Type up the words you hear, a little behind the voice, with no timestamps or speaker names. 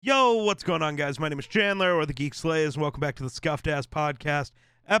Yo, what's going on, guys? My name is Chandler, or TheGeekSlays, and welcome back to the Scuffed Ass Podcast,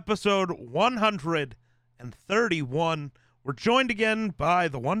 episode 131. We're joined again by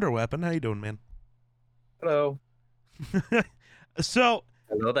the Wonder Weapon. How you doing, man? Hello. So,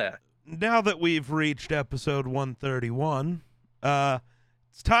 Hello there. now that we've reached episode 131,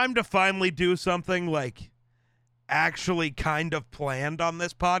 it's time to finally do something, actually kind of planned on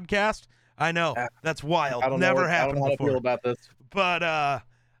this podcast. I know, that's wild. Never happened before. I don't know how to feel about this. But,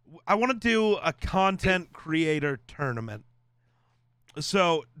 I want to do a content creator tournament.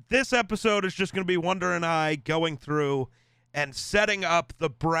 So this episode is just going to be Wonder and I going through and setting up the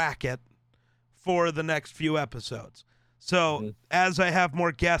bracket for the next few episodes. So as I have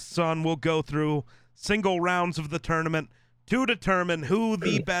more guests on, we'll go through single rounds of the tournament to determine who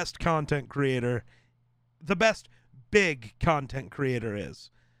the best content creator, the best big content creator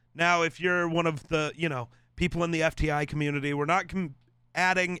is. Now, if you're one of the, people in the FTI community, we're not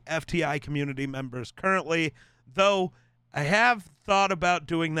adding FTI community members currently, though I have thought about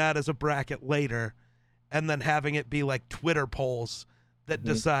doing that as a bracket later and then having it be like Twitter polls that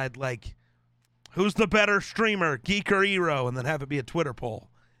decide who's the better streamer, Geek or Eero, and then have it be a Twitter poll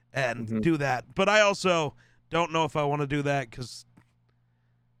and do that. But I also don't know if I want to do that because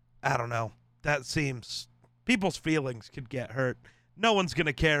I don't know. That seems people's feelings could get hurt. No one's going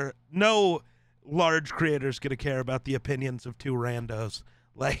to care. No large creators going to care about the opinions of two randos.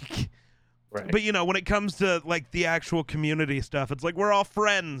 Right. But when it comes to the actual community stuff, it's we're all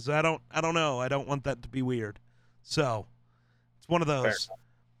friends. I don't know. I don't want that to be weird. So it's one of those.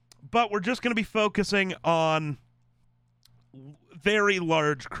 But we're just going to be focusing on very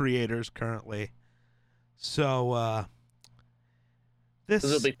large creators currently. So this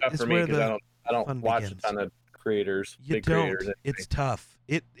will be tough for me because I don't watch a ton of creators. You big don't. Creators anyway. It's tough.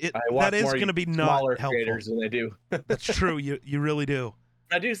 That is going to be not smaller helpful. Creators than I do. That's true. You really do.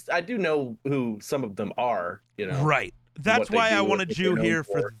 I do know who some of them are. Right. That's why I wanted you here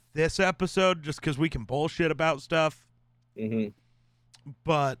for this episode, just because we can bullshit about stuff.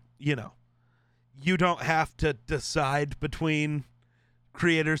 But you don't have to decide between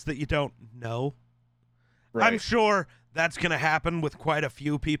creators that you don't know. Right. I'm sure that's going to happen with quite a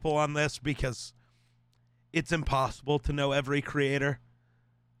few people on this because it's impossible to know every creator.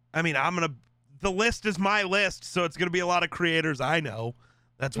 I mean, the list is my list, so it's going to be a lot of creators I know.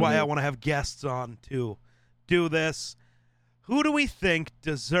 That's why I want to have guests on to do this. Who do we think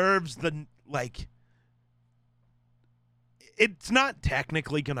deserves the, it's not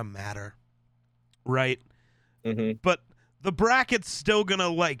technically going to matter, right? But the bracket's still going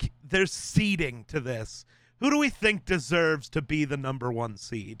to, there's seeding to this. Who do we think deserves to be the number one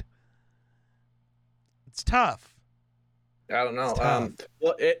seed? It's tough. I don't know.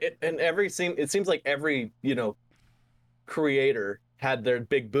 Well, it seems like every creator had their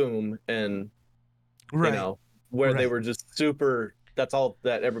big boom, and where they were just super. That's all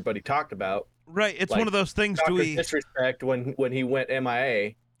that everybody talked about. Right. It's one of those things. Disrespect when he went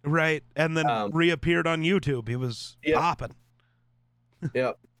MIA. Right, and then reappeared on YouTube. He was popping.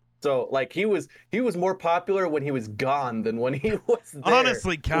 Yep. So he was more popular when he was gone than when he was there.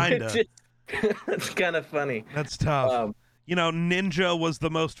 Honestly, kinda. It's kind of funny. That's tough. Ninja was the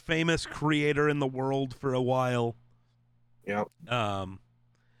most famous creator in the world for a while. Yep.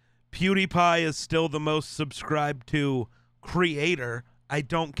 PewDiePie is still the most subscribed to creator. I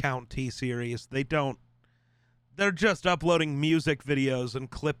don't count T-Series. They're just uploading music videos and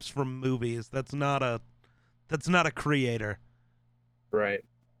clips from movies. That's not a creator. Right.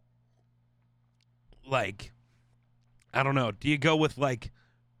 I don't know. Do you go with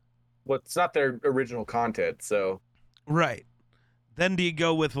well, it's not their original content, so. Right. Then do you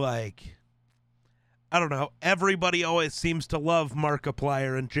go with I don't know. Everybody always seems to love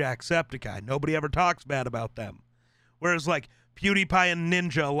Markiplier and Jacksepticeye. Nobody ever talks bad about them. Whereas PewDiePie and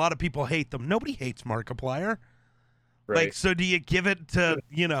Ninja, a lot of people hate them. Nobody hates Markiplier. Right. So do you give it to,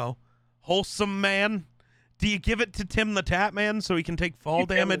 Wholesome Man? Do you give it to Tim the Tap Man so he can take fall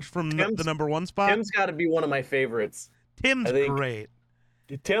damage from the number one spot? Tim's got to be one of my favorites. Tim's great.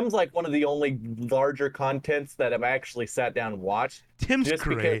 Tim's one of the only larger contents that I've actually sat down and watched. Tim's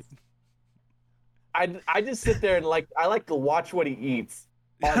great. I just sit there and I like to watch what he eats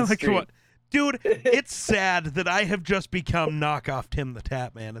on stream. Dude, it's sad that I have just become knockoff Tim the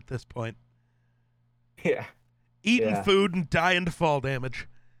Tap Man at this point. Yeah. Eating food and dying to fall damage.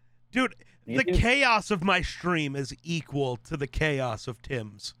 Dude, the chaos of my stream is equal to the chaos of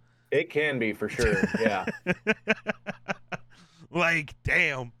Tim's. It can be, for sure, yeah.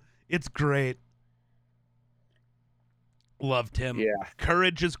 Damn, it's great. Loved him. Yeah.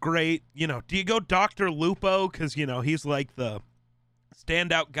 Courage is great. Do you go Dr. Lupo? Because, he's the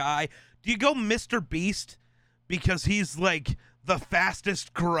standout guy? Do you go Mr. Beast because he's like the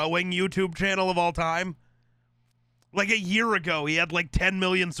fastest growing YouTube channel of all time? Like a year ago, he had like 10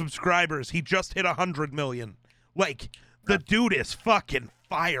 million subscribers. He just hit 100 million. Like, the dude is fucking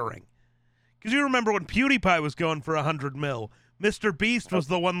firing. Because you remember when PewDiePie was going for 100 mil, Mr. Beast was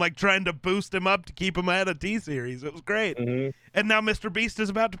the one like trying to boost him up to keep him ahead of T-Series. It was great. Mm-hmm. And now Mr. Beast is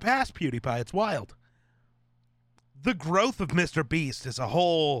about to pass PewDiePie. It's wild. The growth of Mr. Beast is a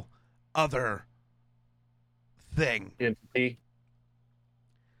whole other thing. Entity.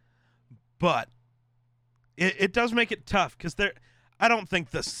 But it does make it tough because I don't think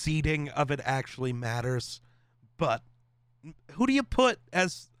the seeding of it actually matters. But who do you put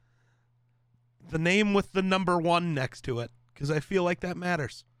as the name with the number 1 next to it? Because I feel like that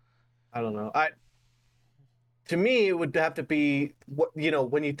matters. I don't know. To me, it would have to be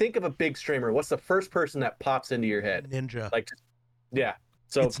when you think of a big streamer, what's the first person that pops into your head? Ninja. Like, yeah.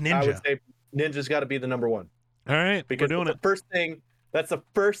 So it's Ninja. I would say Ninja's got to be the number 1. All right, because we're doing it. That's the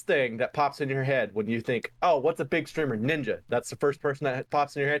first thing that pops in your head when you think, oh, what's a big streamer? Ninja. That's the first person that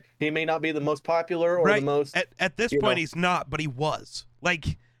pops in your head. He may not be the most popular or the most. At this point, he's not, but he was.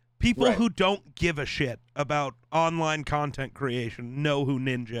 Like, people who don't give a shit about online content creation know who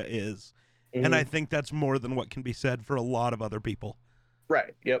Ninja is. Mm-hmm. And I think that's more than what can be said for a lot of other people.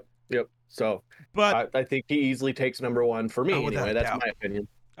 Right. Yep. So, but I think he easily takes number 1 for me anyway. That's my opinion.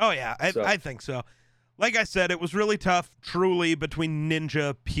 Oh, yeah. I think so. Like I said, it was really tough, truly, between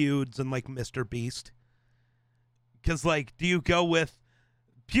Ninja, Pewds, and, like, Mr. Beast. Because, like, do you go with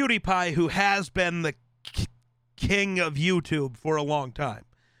PewDiePie, who has been the king of YouTube for a long time?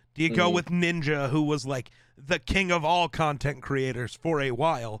 Do you go with Ninja, who was, like, the king of all content creators for a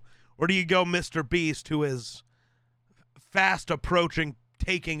while? Or do you go Mr. Beast, who is fast approaching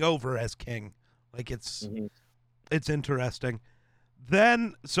taking over as king? Like, it's interesting.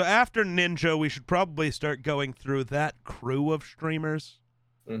 Then, so after Ninja, we should probably start going through that crew of streamers,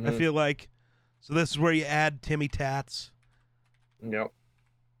 I feel like. So this is where you add Timmy Tats. Yep.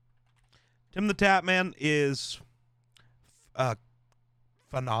 Tim the Tat Man is a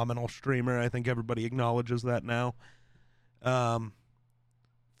phenomenal streamer. I think everybody acknowledges that now.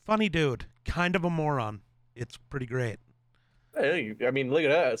 Funny dude. Kind of a moron. It's pretty great. Hey, I mean, look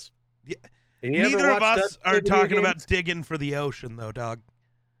at us. Yeah. Neither of us are talking about digging for the ocean, though, dog.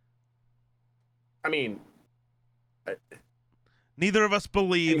 I mean... Neither of us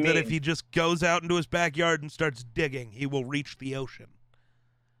believe that if he just goes out into his backyard and starts digging, he will reach the ocean.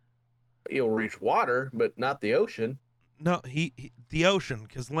 He'll reach water, but not the ocean. No, the ocean,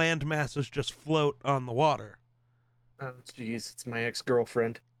 because land masses just float on the water. Oh, jeez, it's my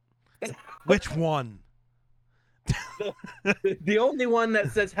ex-girlfriend. Which one? The only one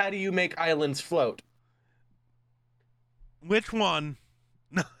that says, how do you make islands float? Which one?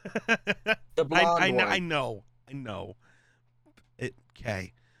 No. The blonde one. I know.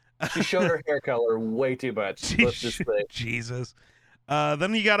 Okay. She showed her hair color way too much. Let's just say. Jesus.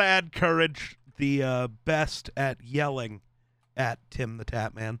 Then you got to add Courage, the best at yelling at Tim the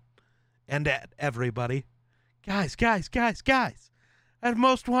Tat Man and at everybody. Guys. I'm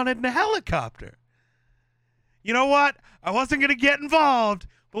most wanted in a helicopter. You know what? I wasn't going to get involved,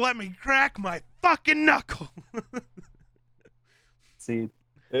 but let me crack my fucking knuckle. See.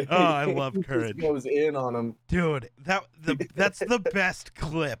 Oh, I love Courage. He goes in on him. Dude, that's the best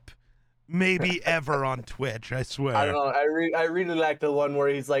clip maybe ever on Twitch, I swear. I don't know. I really like the one where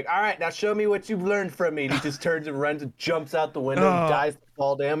he's like, all right, now show me what you've learned from me. And he just turns and runs and jumps out the window and dies from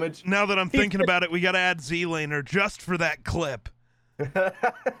fall damage. Now that I'm thinking about it, we got to add Z-Laner just for that clip.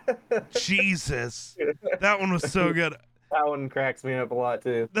 Jesus. That one was so good. That one cracks me up a lot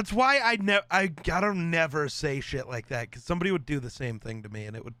too. That's why I gotta never say shit like that, because somebody would do the same thing to me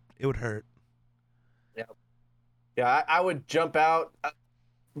and it would hurt. Yeah, I would jump out,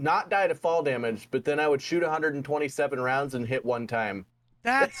 not die to fall damage, but then I would shoot 127 rounds and hit one time.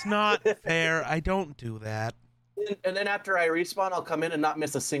 That's not fair. I don't do that. And then after I respawn, I'll come in and not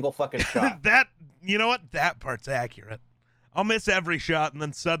miss a single fucking shot. You know what? That part's accurate. I'll miss every shot and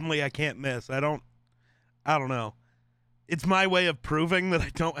then suddenly I can't miss. I don't know. It's my way of proving that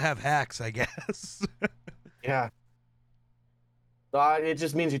I don't have hacks, I guess. Yeah. It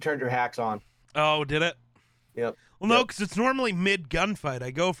just means you turned your hacks on. Oh, did it? Yep. Well, no, because it's normally mid-gunfight.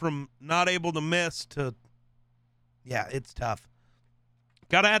 I go from not able to miss to... Yeah, it's tough.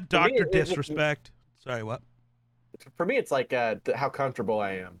 Gotta add Dr. Disrespect. Sorry, what? For me, it's like how comfortable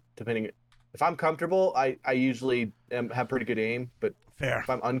I am. Depending... If I'm comfortable, I usually have pretty good aim, but fair. If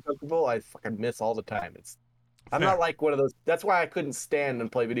I'm uncomfortable, I fucking miss all the time. I'm not like one of those. That's why I couldn't stand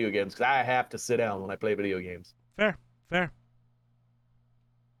and play video games, because I have to sit down when I play video games. Fair.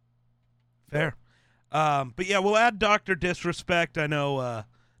 Fair. But yeah, we'll add Dr. Disrespect. I know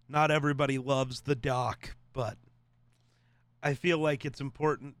not everybody loves the doc, but I feel like it's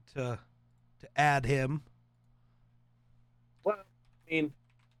important to add him. Well, I mean,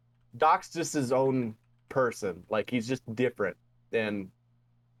 Doc's just his own person. Like, he's just different. And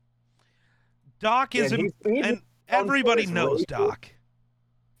Doc is, and everybody knows Doc.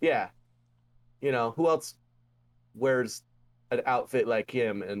 Yeah. You know, who else wears an outfit like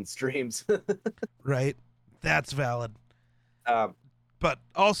him and streams? Right. That's valid. But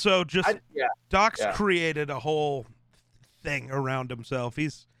also just Doc's created a whole thing around himself.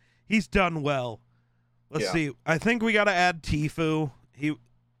 He's done well. Let's see. I think we got to add Tfue.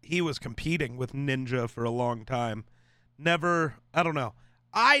 He was competing with Ninja for a long time. I don't know.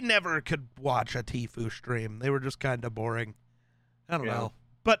 I never could watch a Tfue stream. They were just kind of boring. I don't know.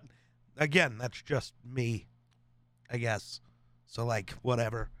 But again, that's just me, I guess. So like,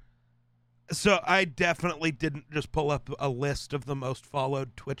 whatever. So I definitely didn't just pull up a list of the most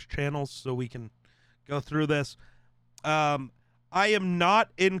followed Twitch channels so we can go through this. I am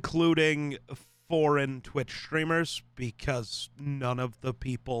not including foreign Twitch streamers because none of the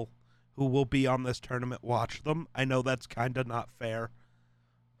people who will be on this tournament watch them. I know that's kind of not fair.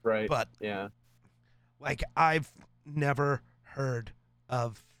 Right. But yeah, like I've never heard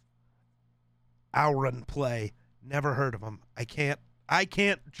of Auron Play. Never heard of him. I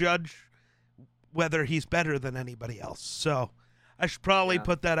can't judge whether he's better than anybody else. So I should probably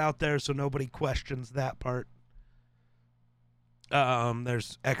put that out there so nobody questions that part.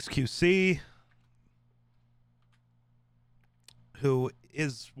 There's XQC, who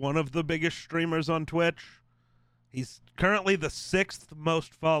is one of the biggest streamers on Twitch. He's currently the 6th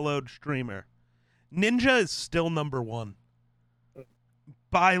most followed streamer. Ninja is still number 1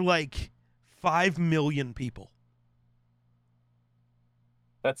 by like 5 million people.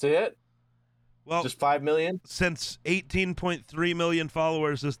 That's it? Well, just 5 million? Since 18.3 million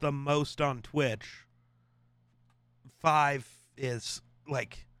followers is the most on Twitch, 5 is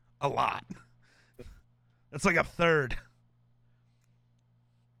like a lot. That's like a third.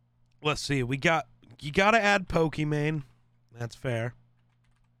 Let's see. You got to add Pokimane. That's fair.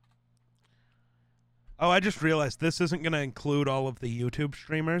 Oh, I just realized this isn't going to include all of the YouTube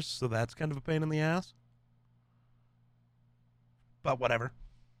streamers, so that's kind of a pain in the ass. But whatever.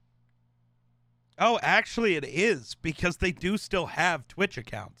 Oh, actually it is, because they do still have Twitch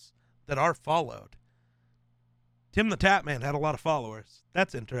accounts that are followed. Tim the Tatman had a lot of followers.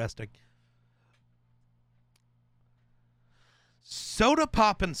 That's interesting. Soda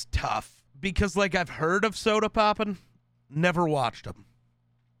Poppin's tough, because, like, I've heard of Soda Poppin', never watched him.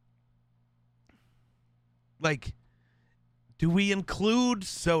 Like, do we include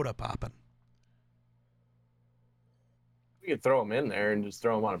Soda Poppin'? We could throw him in there and just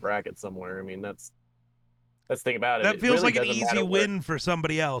throw him on a bracket somewhere. I mean, that's the thing about it. That feels really like an easy win for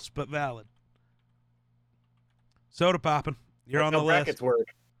somebody else, but valid. Soda Poppin', you're on the list. Brackets work.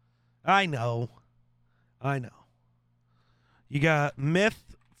 I know. You got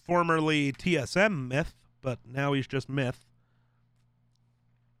Myth, formerly TSM Myth, but now he's just Myth.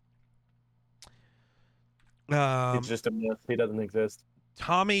 He's just a myth. He doesn't exist.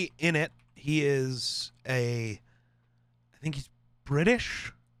 Tommy Innit, he is I think he's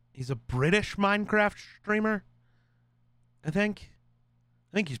British. He's a British Minecraft streamer. I think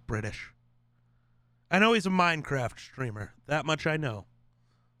he's British. I know he's a Minecraft streamer. That much I know.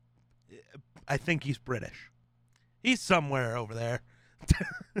 I think he's British. He's somewhere over there.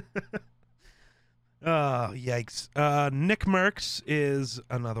 Oh, yikes. Nick Merckx is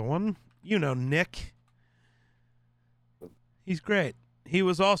another one. You know Nick. He's great. He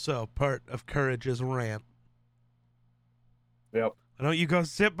was also part of Courage's rant. Yep. Why don't you go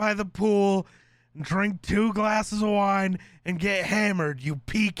sit by the pool and drink 2 glasses of wine and get hammered, you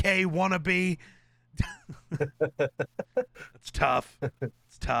PK wannabe? It's tough.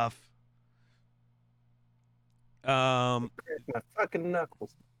 It's tough. My fucking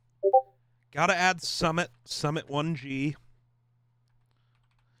knuckles. Gotta add Summit 1G,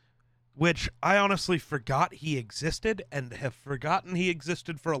 which I honestly forgot he existed and have forgotten he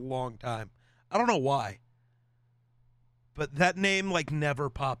existed for a long time. I don't know why, but that name like never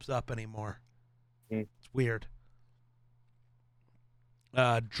pops up anymore. It's weird.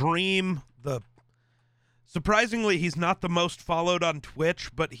 Dream, surprisingly, he's not the most followed on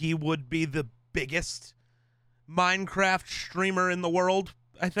Twitch, but he would be the biggest Minecraft streamer in the world,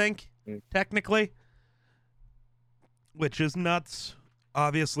 I think, technically, which is nuts.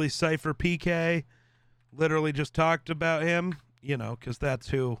 Obviously, Cypher PK literally just talked about him, you know, because that's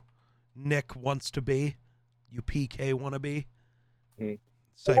who Nick wants to be. You PK wannabe.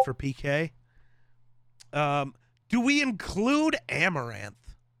 Cypher PK. Do we include Amaranth?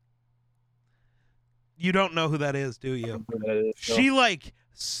 You don't know who that is, do you? She like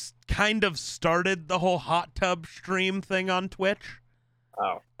kind of started the whole hot tub stream thing on Twitch.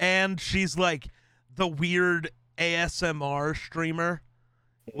 Oh. And she's like the weird ASMR streamer.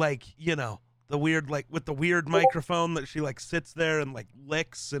 Like, you know, the weird, like with the weird microphone that she like sits there and like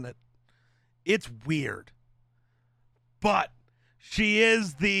licks, and it's weird. But she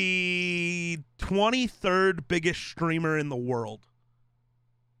is the 23rd biggest streamer in the world.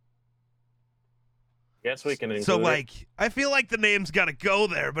 Guess we can include so like it. I feel like the name's got to go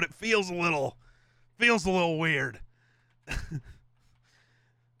there, but it feels a little weird.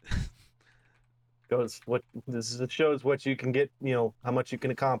 Shows what you can get, you know, how much you can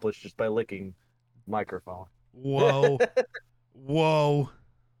accomplish just by licking microphone. Whoa. Whoa.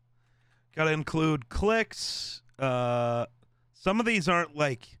 Got to include clicks. Some of these aren't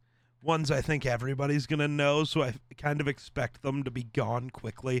like ones I think everybody's going to know, so I kind of expect them to be gone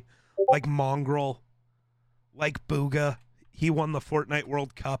quickly. Like Mongrel. Like Booga, he won the Fortnite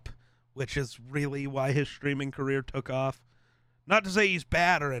World Cup, which is really why his streaming career took off. Not to say he's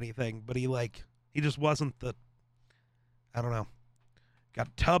bad or anything, but he just wasn't the, I don't know.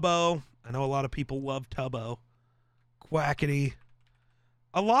 Got Tubbo. I know a lot of people love Tubbo. Quackity.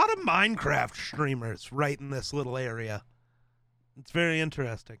 A lot of Minecraft streamers right in this little area. It's very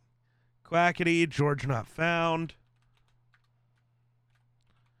interesting. Quackity, George Not Found.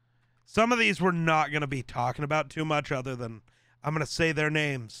 Some of these we're not going to be talking about too much other than I'm going to say their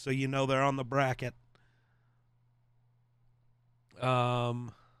names so you know they're on the bracket.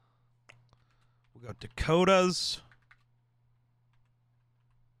 We'll go Dakotas.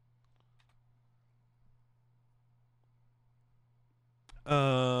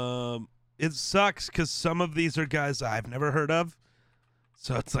 It sucks because some of these are guys I've never heard of.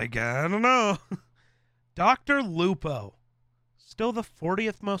 So it's like, I don't know. Dr. Lupo. Still the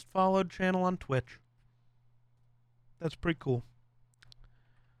 40th most followed channel on Twitch. That's pretty cool.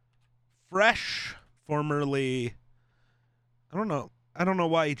 Fresh, formerly, I don't know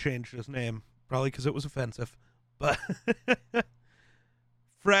why he changed his name. Probably because it was offensive. But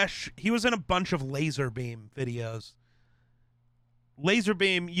Fresh, he was in a bunch of Laserbeam videos.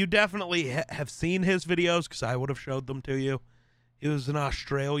 Laserbeam, you definitely have seen his videos because I would have showed them to you. He was an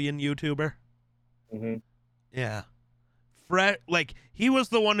Australian YouTuber. Mm-hmm. Yeah. Like, he was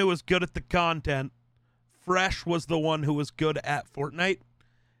the one who was good at the content. Fresh was the one who was good at Fortnite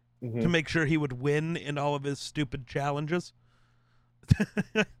to make sure he would win in all of his stupid challenges.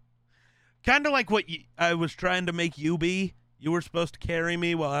 Kind of like what I was trying to make you be. You were supposed to carry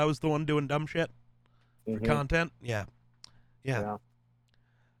me while I was the one doing dumb shit for content. Yeah. We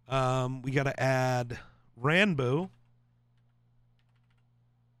got to add Ranboo.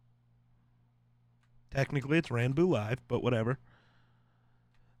 Technically, it's Ranboo Live, but whatever.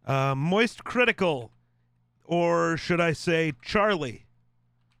 Moist Critical, or should I say Charlie?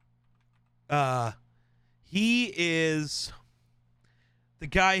 He is the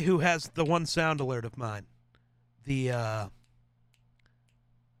guy who has the one sound alert of mine. God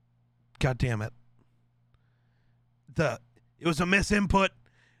damn it. It was a misinput.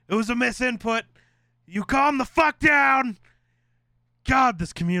 It was a misinput. You calm the fuck down. God,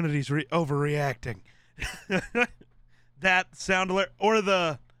 this community's overreacting. That sound alert, or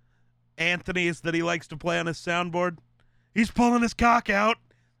the Anthony's that he likes to play on his soundboard. He's pulling his cock out.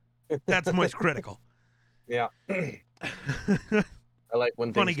 That's Moist Critical. Yeah. I like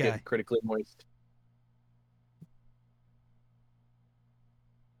when things get critically moist.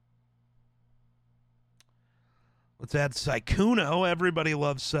 Let's add Sykuno. Everybody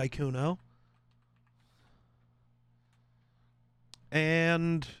loves Sykuno.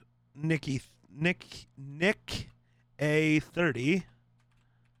 And Nick A30.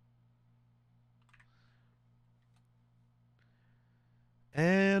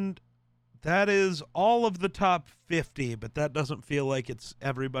 And that is all of the top 50, but that doesn't feel like it's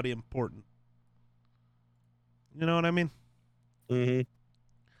everybody important. You know what I mean? Mm-hmm.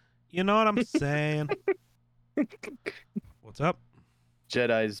 You know what I'm saying? What's up?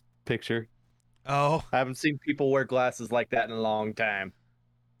 Jedi's picture. Oh. I haven't seen people wear glasses like that in a long time.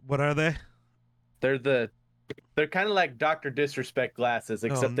 What are they? They're kind of like Dr. Disrespect glasses,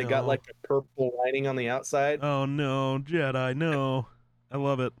 except they got like a purple lining on the outside. Oh no, Jedi, no. I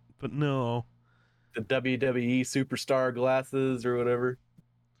love it, but no. The WWE superstar glasses or whatever.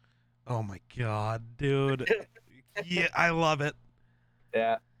 Oh my god, dude. Yeah, I love it.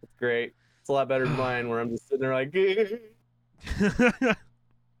 Yeah, it's great. It's a lot better than mine where I'm just sitting there like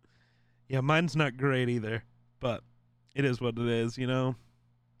Yeah, mine's not great either, but it is what it is, you know.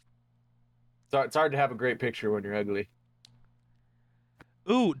 it's hard to have a great picture when you're ugly.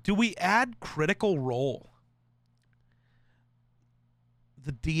 Ooh, do we add Critical Role?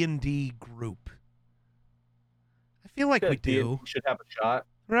 The D&D group. I feel like we do. D&D should have a shot.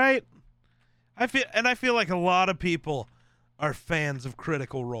 Right? I feel like a lot of people are fans of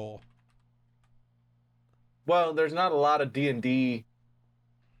Critical Role. Well, there's not a lot of D&D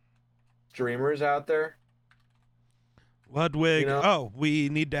streamers out there. Ludwig. Oh, we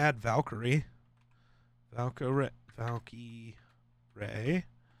need to add Valkyrie. Valkyrie. I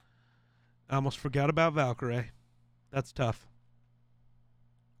almost forgot about Valkyrie. That's tough.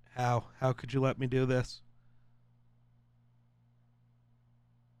 How could you let me do this?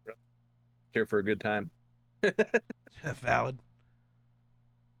 Here for a good time. Valid.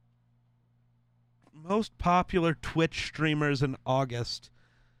 Most popular Twitch streamers in August.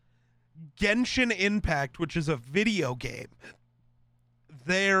 Genshin Impact, which is a video game.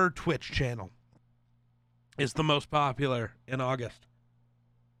 Their Twitch channel is the most popular in August.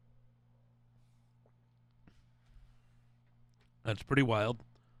 That's pretty wild.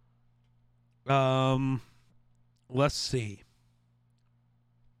 Let's see.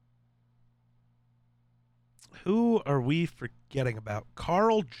 Who are we forgetting about?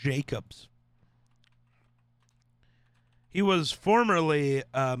 Carl Jacobs. He was formerly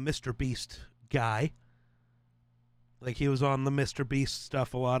a Mr. Beast guy. Like, he was on the Mr. Beast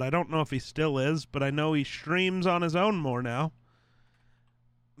stuff a lot. I don't know if he still is, but I know he streams on his own more now.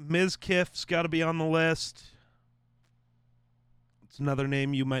 Ms. Kiff's got to be on the list. It's another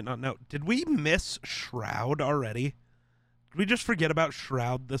name you might not know. Did we miss Shroud already? Did we just forget about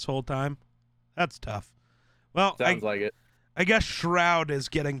Shroud this whole time? That's tough. Well, sounds like it. I guess Shroud is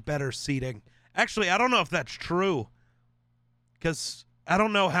getting better seeding. Actually, I don't know if that's true. Because I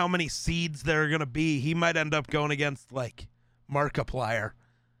don't know how many seeds there are going to be. He might end up going against, like, Markiplier.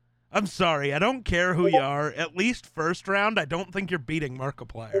 I'm sorry. I don't care who you are. At least first round, I don't think you're beating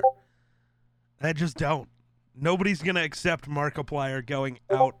Markiplier. I just don't. Nobody's going to accept Markiplier going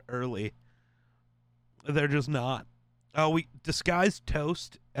out early. They're just not. Oh, Disguised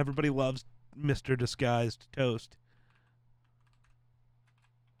Toast. Everybody loves Mr. Disguised Toast.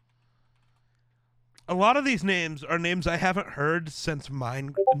 A lot of these names are names I haven't heard since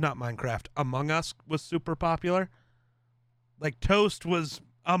not Minecraft. Among Us was super popular. Like, Toast was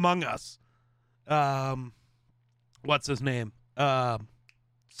Among Us. What's his name?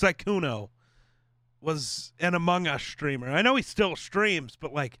 Sykkuno was an Among Us streamer. I know he still streams,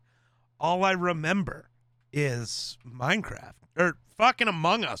 but, like, all I remember is Minecraft. Or fucking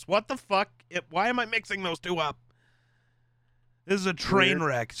Among Us. What the fuck? Why am I mixing those two up? This is a train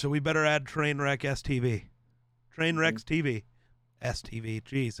wreck, so we better add Trainwreck STV. Trainwrecks TV. STV.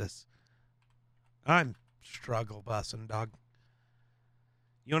 Jesus. I'm struggle bussing, dog.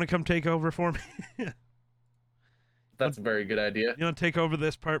 You want to come take over for me? That's a very good idea. You want to take over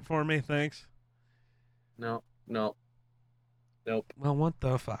this part for me? Thanks. No. Nope. Well, what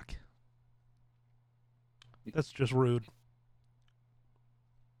the fuck? That's just rude.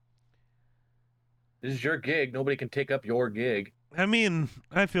 This is your gig. Nobody can take up your gig. I mean,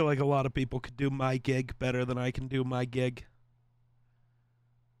 I feel like a lot of people could do my gig better than I can do my gig.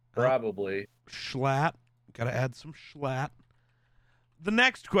 Probably. Schlatt. Gotta add some Schlatt. The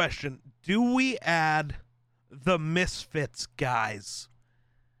next question. Do we add the Misfits guys?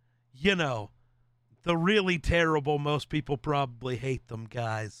 You know, the really terrible, most people probably hate them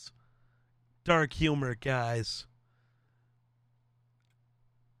guys. Dark humor guys.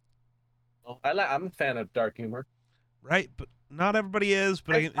 I'm a fan of dark humor. Right, but not everybody is.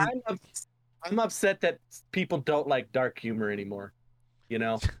 But I'm upset that people don't like dark humor anymore. You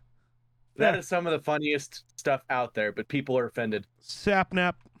know, that is some of the funniest stuff out there, but people are offended.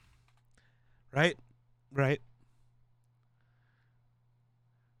 Sapnap. Right.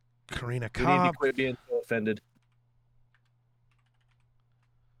 Karina Cobb. We need to quit being so offended.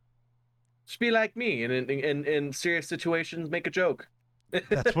 Just be like me, and in serious situations, make a joke.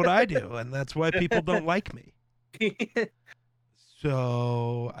 That's what I do, and that's why people don't like me.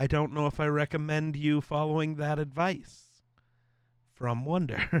 So I don't know if I recommend you following that advice from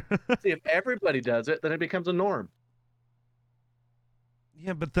Wonder. See, if everybody does it, then it becomes a norm.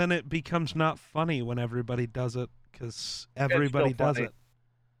 Yeah, but then it becomes not funny when everybody does it, because everybody does it.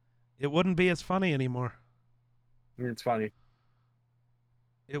 It wouldn't be as funny anymore. It's funny.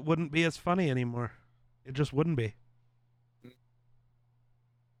 It wouldn't be as funny anymore. It just wouldn't be.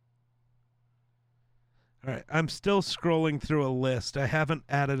 All right, I'm still scrolling through a list. I haven't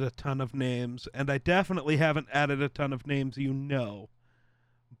added a ton of names, and I definitely haven't added a ton of names you know.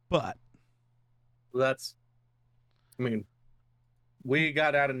 But I mean, we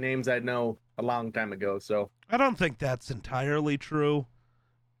got out of names I know a long time ago. So I don't think that's entirely true,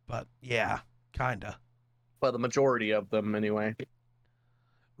 but yeah, kinda. well, the majority of them anyway.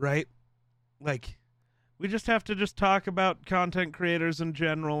 Right? Like, we just have to just talk about content creators in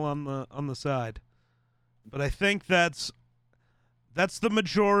general on the side. But I think that's the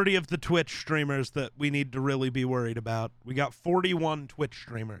majority of the Twitch streamers that we need to really be worried about. We got 41 Twitch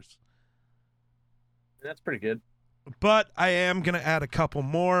streamers. That's pretty good. But I am going to add a couple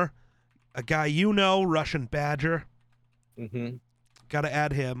more. A guy Russian Badger. Mm-hmm. Got to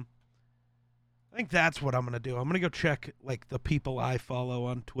add him. I think that's what I'm going to do. I'm going to go check like the people I follow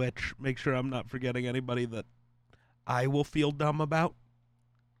on Twitch. Make sure I'm not forgetting anybody that I will feel dumb about.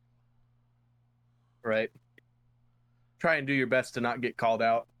 Right. Try and do your best to not get called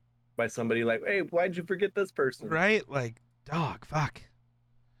out by somebody like, hey, why'd you forget this person? Right? Like, dog, fuck.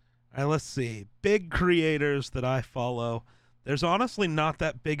 All right, let's see. Big creators that I follow. There's honestly not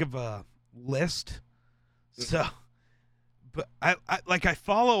that big of a list. So, but I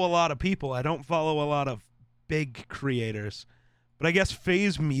follow a lot of people. I don't follow a lot of big creators. But I guess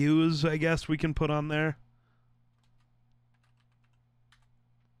FaZe Muse, I guess we can put on there.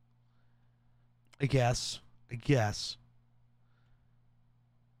 I guess.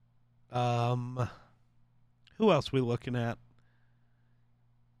 Who else we looking at?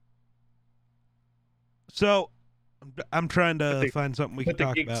 So, I'm trying to find something we can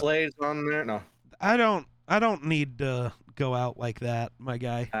talk about. Put the TheGeekSlays on there? No. I don't need to go out like that, my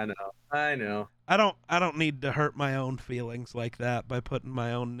guy. I know. I don't need to hurt my own feelings like that by putting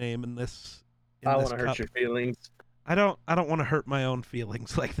my own name in this. I want to hurt your feelings. I don't want to hurt my own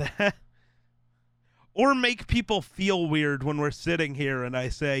feelings like that. Or make people feel weird when we're sitting here and I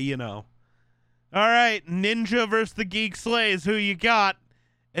say, all right, Ninja versus the TheGeekSlays, who you got?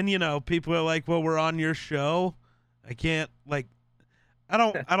 And people are like, well, we're on your show. I can't I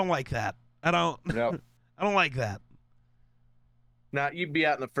don't like that. I don't like that. Nah, you'd be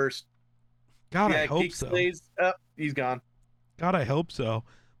out in the first. God, I hope so. Oh, he's gone. God, I hope so.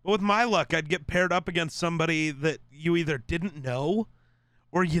 But with my luck, I'd get paired up against somebody that you either didn't know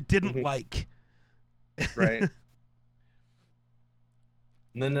or you didn't like. Right.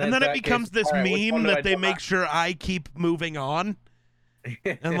 And then it becomes this meme that they make sure I keep moving on.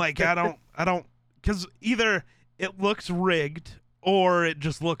 And I don't, because either it looks rigged or it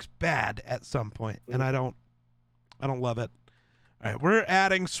just looks bad at some point, and I don't love it. All right, we're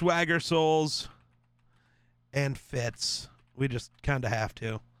adding Swagger Souls and Fitz. We just kind of have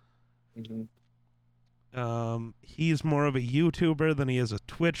to. Mm-hmm. He's more of a YouTuber than he is a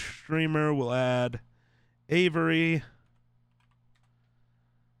Twitch streamer. We'll add Avery.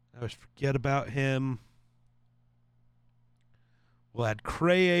 I always forget about him. We'll add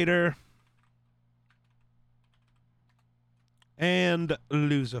Creator. And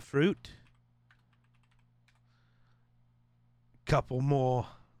Losafruit. Couple more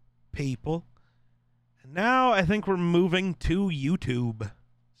people. And now I think we're moving to YouTube.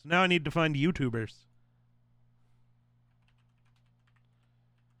 So now I need to find YouTubers.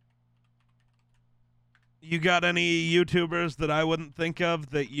 You got any YouTubers that I wouldn't think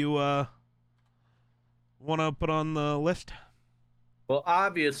of that you want to put on the list? Well,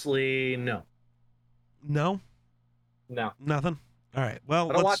 obviously, no. No? No. Nothing? All right.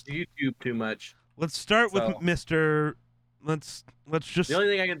 Well, I don't watch YouTube too much. Let's start with Mr. Let's just. The only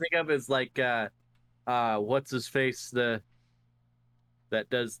thing I can think of is what's his face, that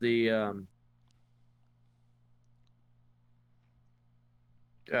does the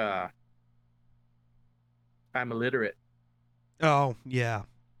I'm illiterate. Oh, yeah.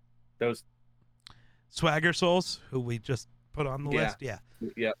 Those Swagger Souls, who we just put on the list. Yeah.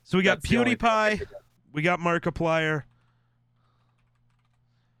 Yeah. So we got PewDiePie, we got Markiplier,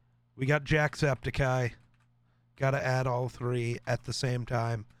 we got Jacksepticeye. Got to add all three at the same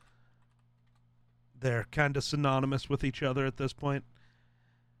time. They're kind of synonymous with each other at this point.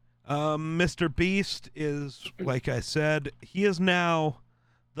 Mr. Beast is, like I said, he is now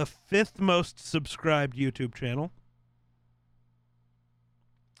the 5th most subscribed YouTube channel.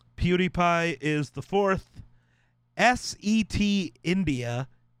 PewDiePie is the 4th. SET India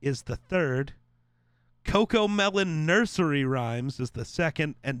is the 3rd. Coco Melon Nursery Rhymes is the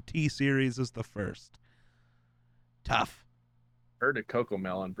 2nd, and T-Series is the 1st. Tough. Heard of Coco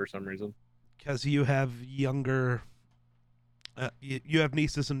Melon for some reason. Because you have younger... you have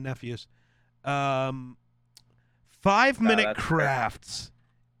nieces and nephews. 5-Minute Crafts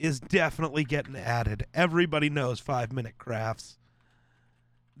is definitely getting added. Everybody knows 5-Minute Crafts.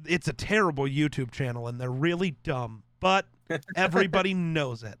 It's a terrible YouTube channel, and they're really dumb, but everybody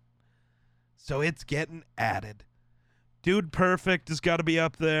knows it. So it's getting added. Dude Perfect has got to be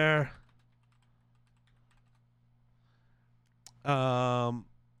up there. I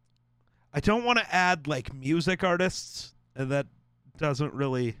don't want to add like music artists, and that doesn't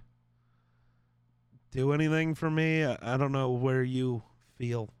really do anything for me. I don't know what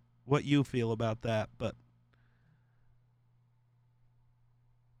you feel about that, but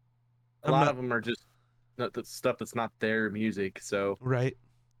A I'm lot not of them are just the stuff that's not their music. So right.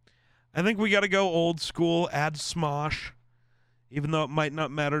 I think we got to go old school, add Smosh, even though it might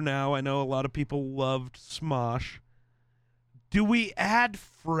not matter now. I know a lot of people loved Smosh. Do we add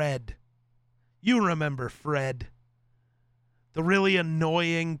Fred? You remember Fred, the really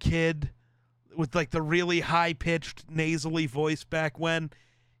annoying kid with like the really high pitched nasally voice back when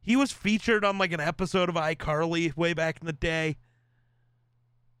he was featured on like an episode of iCarly way back in the day.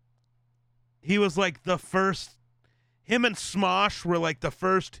 He was like the first. Him and Smosh were like the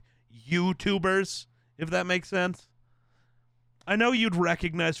first YouTubers, if that makes sense. I know you'd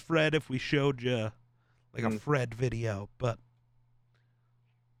recognize Fred if we showed you like a Fred video, but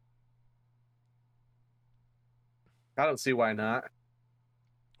I don't see why not.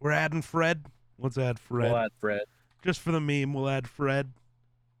 we're adding Fred. Let's add Fred. We'll add Fred. Just for the meme, we'll add Fred.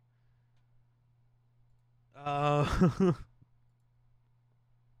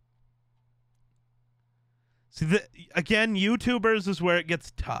 See, again, YouTubers is where it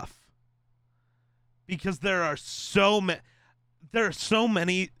gets tough because there are so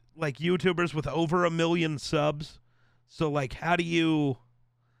many like YouTubers with over 1 million subs. So like, how do you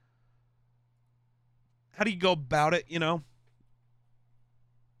go about it? You know.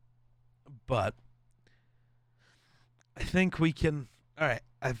 But I think we can. All right,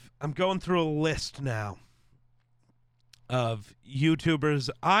 I'm going through a list now of YouTubers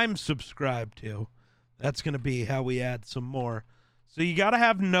I'm subscribed to. That's going to be how we add some more. So you got to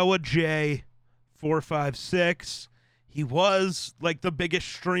have Noah J 456. He was like the biggest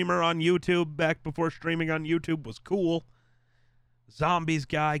streamer on YouTube back before streaming on YouTube was cool. Zombies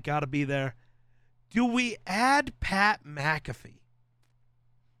guy, got to be there. Do we add Pat McAfee?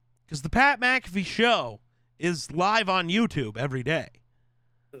 Because the Pat McAfee show is live on YouTube every day.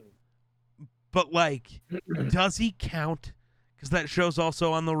 But, like, does he count? Because that show's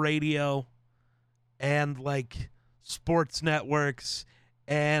also on the radio and, like, sports networks.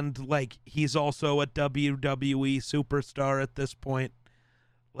 And, like, he's also a WWE superstar at this point.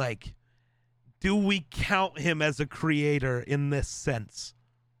 Like, do we count him as a creator in this sense?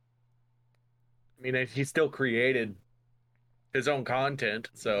 I mean, he still created his own content,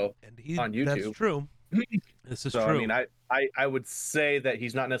 so on YouTube. That's true. This is true. I mean, I would say that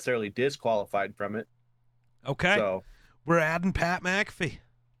he's not necessarily disqualified from it. Okay. So we're adding Pat McAfee.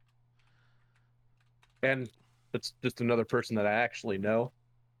 And it's just another person that I actually know.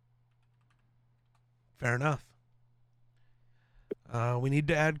 Fair enough. We need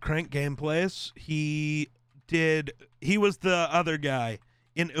to add Crank Gameplays. He was the other guy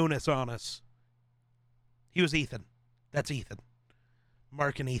in Unis Honest. He was Ethan. That's Ethan.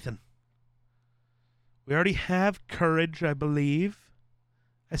 Mark and Ethan. We already have Courage, I believe.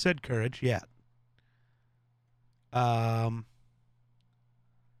 I said Courage, yeah.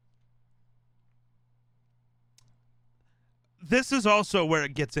 This is also where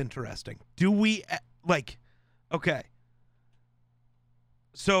it gets interesting. Do we, like, okay.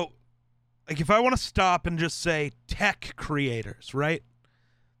 So, like, if I want to stop and just say tech creators, right?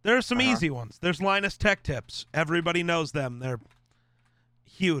 There are some easy ones. There's Linus Tech Tips. Everybody knows them. They're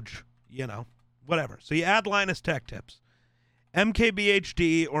huge, you know, whatever. So you add Linus Tech Tips.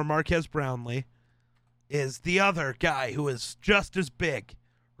 MKBHD or Marquez Brownlee is the other guy who is just as big,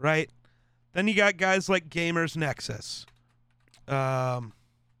 right? Then you got guys like Gamers Nexus.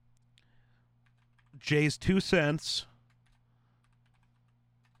 Jay's 2 Cents.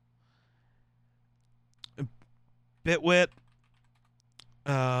 Bitwit.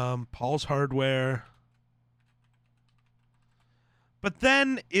 Paul's Hardware. But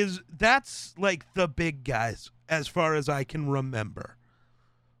then that's like the big guys as far as I can remember.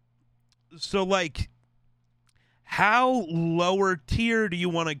 So like how lower tier do you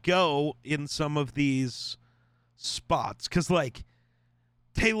want to go in some of these spots? Cuz like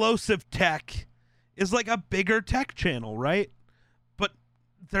Taylosive Tech is like a bigger tech channel, right? But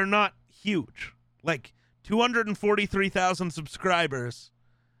they're not huge. Like 243,000 subscribers.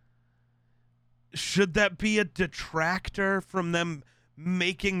 Should that be a detractor from them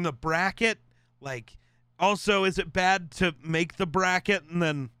making the bracket? Like, also, is it bad to make the bracket and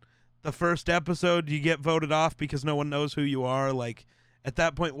then the first episode you get voted off because no one knows who you are? Like, at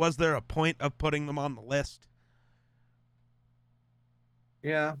that point, was there a point of putting them on the list?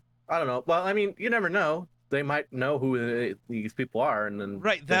 Yeah, I don't know. Well, I mean, you never know. They might know who these people are, and then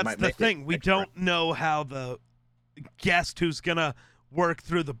right. That's the thing. We don't know how the guest who's gonna work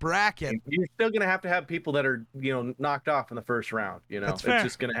through the bracket. You're still gonna have to have people that are, knocked off in the first round. That's fair. It's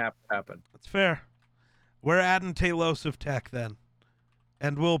just gonna have to happen. That's fair. We're adding Talos of Tech then,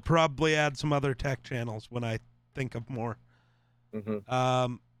 and we'll probably add some other tech channels when I think of more.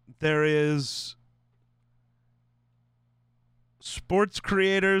 Mm-hmm. There is sports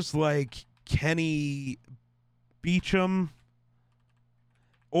creators like Kenny Beecham,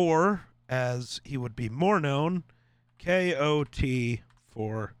 or as he would be more known, KOT4Q,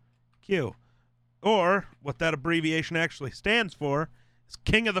 or what that abbreviation actually stands for is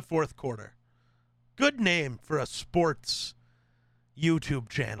King of the Fourth Quarter. Good name for a sports YouTube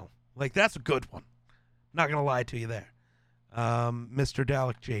channel. Like, that's a good one. Not gonna lie to you there. Mr.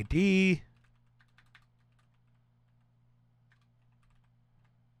 Dalek JD.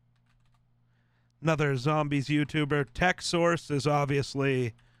 Another zombies YouTuber. Tech Source is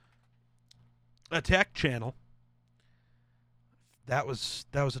obviously a tech channel. That was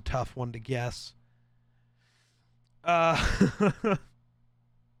a tough one to guess.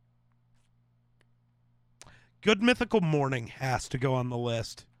 Good Mythical Morning has to go on the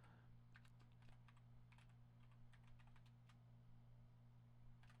list.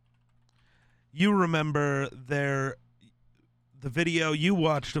 You remember the video you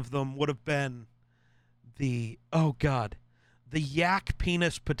watched of them would have been the yak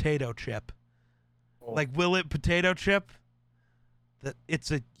penis potato chip. Oh. Like Willet potato chip. That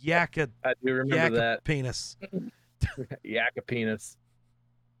it's a yak. I do remember that penis. Yak a penis.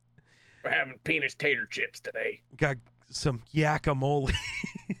 We're having penis tater chips today. Got some yakamole.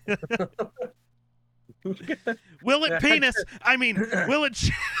 Willet penis. I mean, Willet.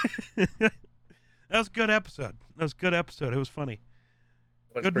 That was a good episode. It was funny.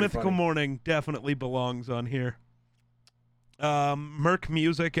 Good Mythical funny. Morning definitely belongs on here. Merc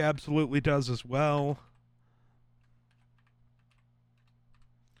Music absolutely does as well.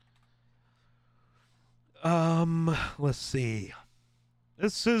 Let's see.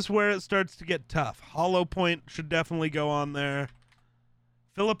 This is where it starts to get tough. Hollow Point should definitely go on there.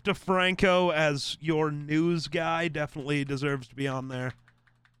 Philip DeFranco as your news guy definitely deserves to be on there.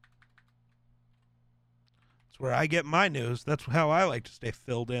 That's where I get my news. That's how I like to stay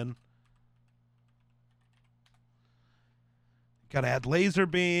filled in. Gotta add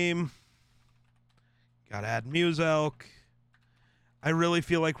Laserbeam. Gotta add Muselk. I really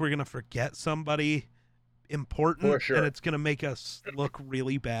feel like we're gonna forget somebody important, for sure, and it's gonna make us look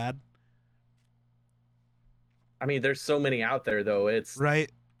really bad. I mean, there's so many out there, though. It's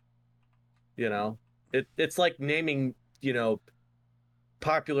right. It's like naming,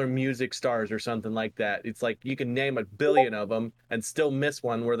 popular music stars or something like that. It's like you can name a billion of them and still miss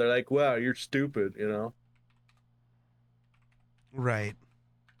one where they're like, "Wow, you're stupid," Right.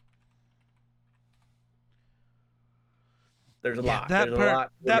 There's a lot.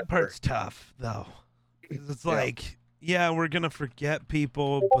 That part's tough, though. It's like, we're gonna forget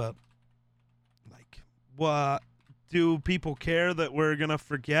people, but like, what? Do people care that we're gonna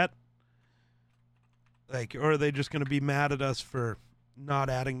forget? Like, or are they just gonna be mad at us for not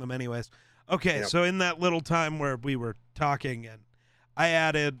adding them anyways? Okay, so in that little time where we were talking, and I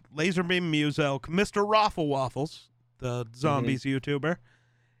added Laserbeam Muselk, Mr. Raffle Waffles, the zombies YouTuber,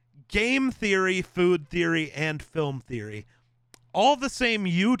 Game Theory, Food Theory, and Film Theory. All the same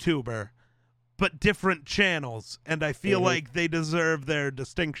YouTuber, but different channels, and I feel like they deserve their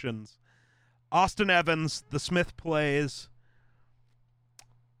distinctions. Austin Evans, The Smith Plays.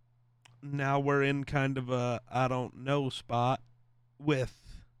 Now we're in kind of a I don't know spot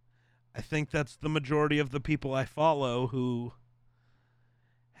with, I think that's the majority of the people I follow who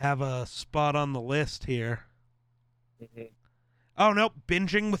have a spot on the list here. Oh, no,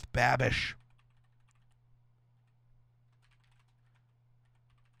 Binging with Babish.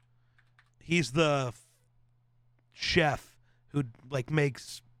 He's the chef who like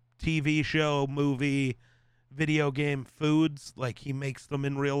makes TV show, movie, video game foods. Like he makes them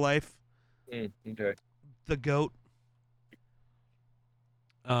in real life. Okay. The GOAT.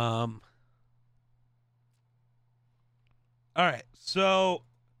 All right. So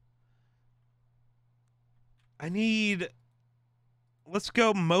let's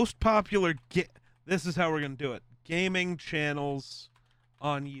go most popular. This is how we're going to do it. Gaming channels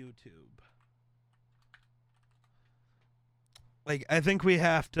on YouTube. Like, I think we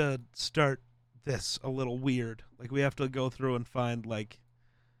have to start this a little weird. Like, we have to go through and find, like,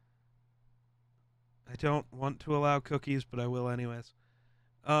 I don't want to allow cookies, but I will anyways.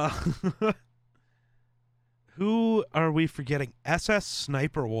 Who are we forgetting? SS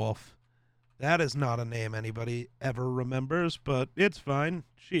Sniper Wolf. That is not a name anybody ever remembers, but it's fine.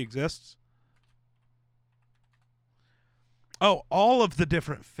 She exists. Oh, all of the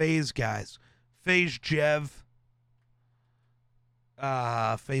different Phase guys. Phase Jev.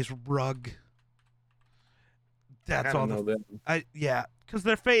 Phase Rug. That's all know them. Yeah, because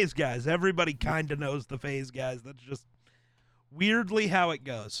they're Phase guys. Everybody kind of knows the Phase guys. That's just weirdly how it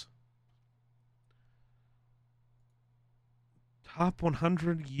goes. Top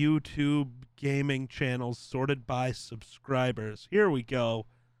 100 YouTube gaming channels sorted by subscribers. Here we go.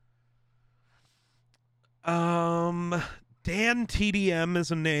 Dan TDM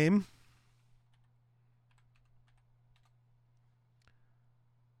is a name.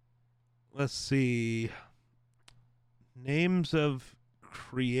 Let's see. Names of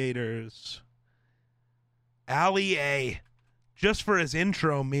creators. Ali A. Just for his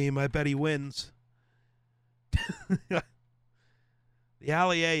intro meme, I bet he wins. The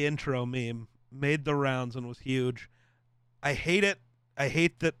Ali A intro meme made the rounds and was huge. I hate it. I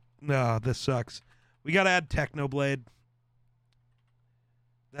hate that. No, this sucks. We got to add Technoblade.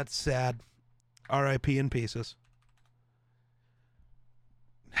 That's sad. R.I.P. in pieces.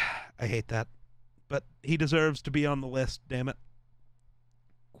 I hate that. But he deserves to be on the list, damn it.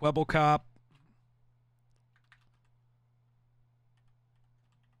 Quebblecop.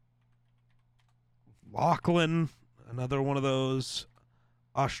 Lachlan, another one of those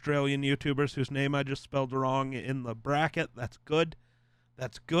Australian YouTubers whose name I just spelled wrong in the bracket. That's good.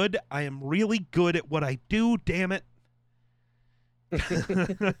 That's good. I am really good at what I do, damn it.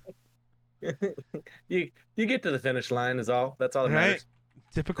 you get to the finish line is all. That's all that matters.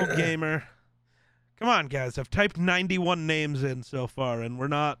 Typical gamer. Come on, guys. I've typed 91 names in so far, and we're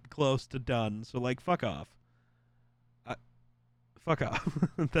not close to done. So, like, fuck off. Fuck off.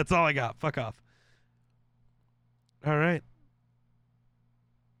 That's all I got. Fuck off. All right.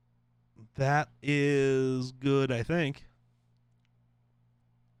 That is good, I think.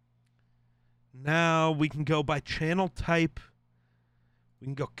 Now we can go by channel type. We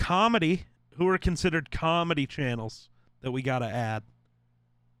can go comedy. Who are considered comedy channels that we got to add?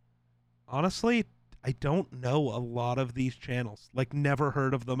 Honestly, I don't know a lot of these channels. Like, never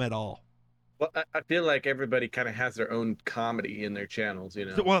heard of them at all. Well, I feel like everybody kind of has their own comedy in their channels, you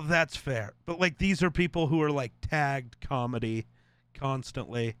know? Well, that's fair. But, like, these are people who are, like, tagged comedy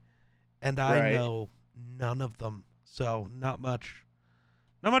constantly. And I know none of them. So, not much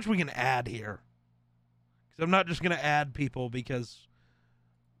we can add here. Because I'm not just going to add people because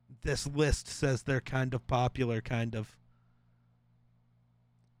this list says they're kind of popular, kind of.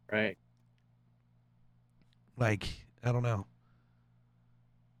 Right. Like, I don't know.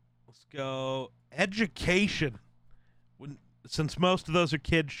 Let's go education. Since most of those are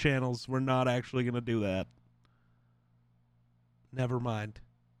kids' channels, we're not actually going to do that. Never mind.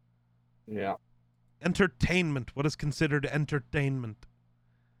 Yeah. Entertainment. What is considered entertainment?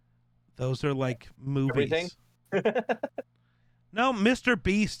 Those are like movies. Everything? No, Mr.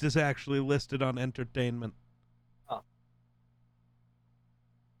 Beast is actually listed on entertainment. Oh.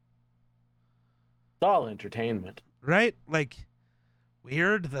 It's all entertainment. Right? Like,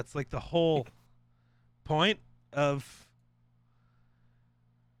 weird. That's like the whole point of,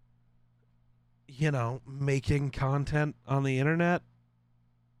 you know, making content on the internet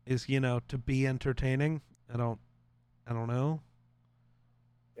is, you know, to be entertaining. I don't know.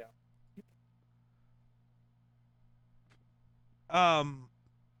 Yeah.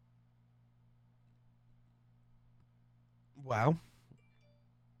 Wow.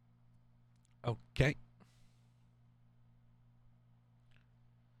 Okay.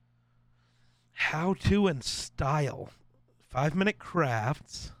 How to and style. 5-minute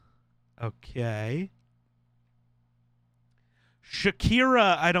crafts. Okay.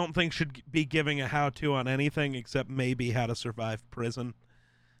 Shakira, I don't think should be giving a how-to on anything except maybe how to survive prison.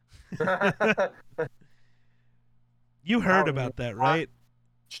 You heard about that, right?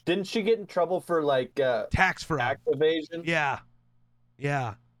 Didn't she get in trouble for like tax fraud, tax evasion? Yeah.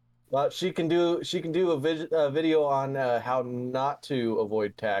 Well, she can do a video on how not to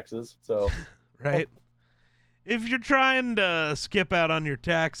avoid taxes. So, right. If you're trying to skip out on your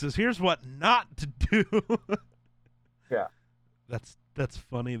taxes, here's what not to do. Yeah. That's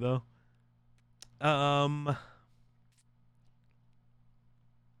funny though. Man,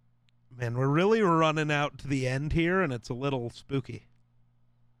 we're really running out to the end here, and it's a little spooky.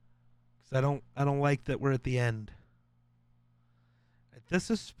 'Cause I don't like that we're at the end. This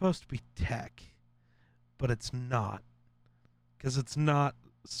is supposed to be tech, but it's not. Because it's not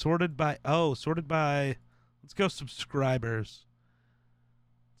sorted by... Oh, sorted by... Let's go subscribers.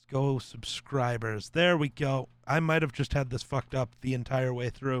 Let's go subscribers. There we go. I might have just had this fucked up the entire way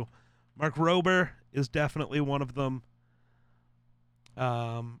through. Mark Rober is definitely one of them.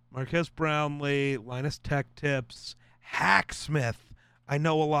 Marquez Brownlee, Linus Tech Tips, Hacksmith. I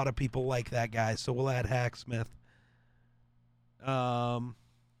know a lot of people like that guy, so we'll add Hacksmith.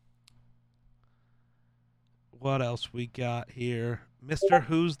 What else we got here? Mr.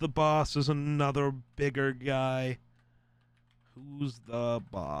 Who's the Boss is another bigger guy. Who's the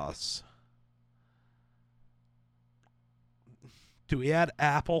Boss? Do we add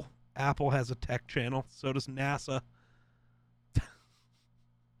Apple? Apple has a tech channel. So does NASA.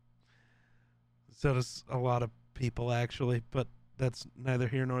 So does a lot of people, actually, but that's neither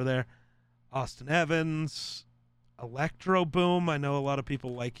here nor there. Austin Evans. Electro Boom. I know a lot of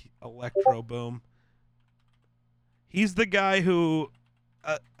people like Electro Boom. He's the guy who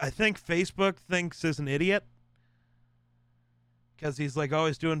I think Facebook thinks is an idiot because he's like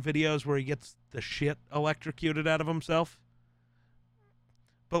always doing videos where he gets the shit electrocuted out of himself.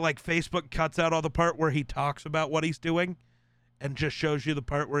 But like Facebook cuts out all the part where he talks about what he's doing and just shows you the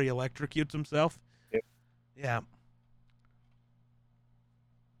part where he electrocutes himself. Yep. Yeah.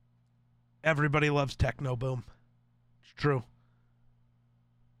 Everybody loves Techno Boom. It's true.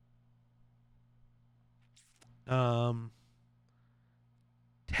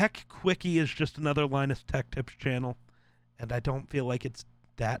 Tech Quickie is just another Linus Tech Tips channel, and I don't feel like it's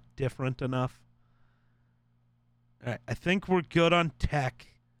that different enough. All right, I think we're good on tech.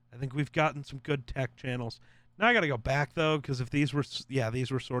 I think we've gotten some good tech channels. Now I got to go back, though, because if these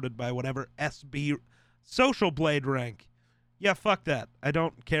were sorted by whatever SB Social Blade rank. Yeah, fuck that. I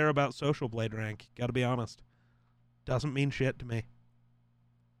don't care about Social Blade rank. Got to be honest. Doesn't mean shit to me.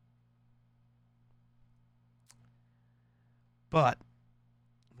 But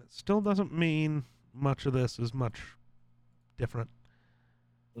it still doesn't mean much of this is much different.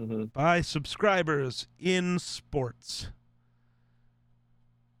 Mm-hmm. By subscribers in sports.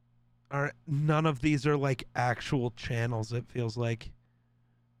 None of these are like actual channels, it feels like.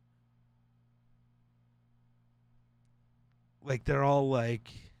 Like they're all like,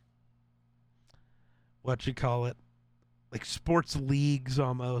 what you call it? Like sports leagues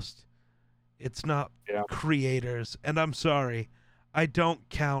almost. It's not creators. And I'm sorry, I don't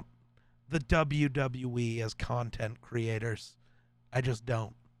count the WWE as content creators. I just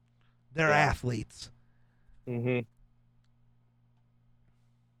don't. They're athletes. Mm-hmm.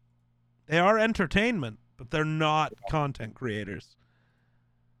 They are entertainment, but they're not content creators.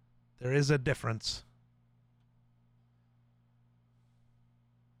 There is a difference.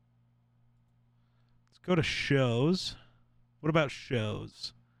 Let's go to shows. What about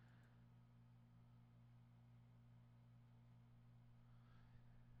shows?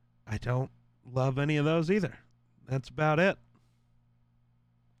 I don't love any of those either. That's about it.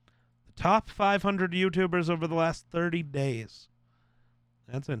 The top 500 YouTubers over the last 30 days.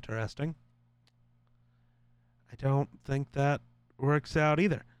 That's interesting. I don't think that works out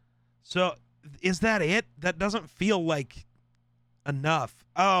either. So, is that it? That doesn't feel like enough.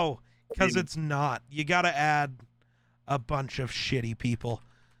 Oh, because it's not. You got to add a bunch of shitty people.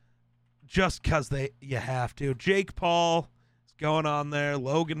 Just because you have to. Jake Paul is going on there.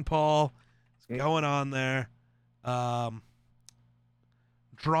 Logan Paul is going on there. Drama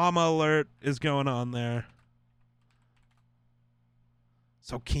Alert is going on there.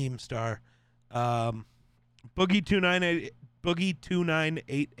 So Keemstar.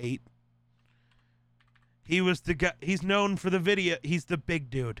 Boogie2988. He was the guy. He's known for the video. He's the big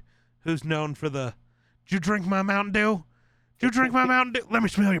dude who's known for the. Did you drink my Mountain Dew? Did you drink my Mountain Dew? Let me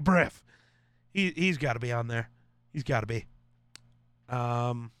smell your breath. He's got to be on there. He's got to be.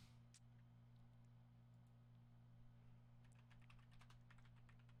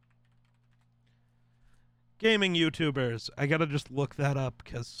 Gaming YouTubers. I gotta just look that up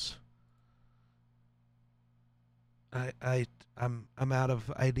because I'm out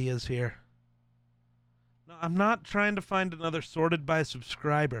of ideas here. No, I'm not trying to find another sorted by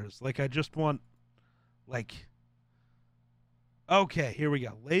subscribers. Like I just want like okay, here we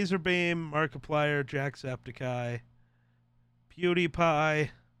go. Laserbeam, Markiplier, Jacksepticeye, PewDiePie,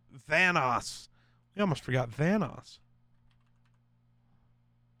 Vanoss. We almost forgot Vanoss.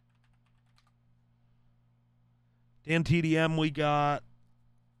 Dan TDM, we got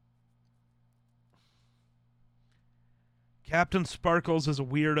Captain Sparkles is a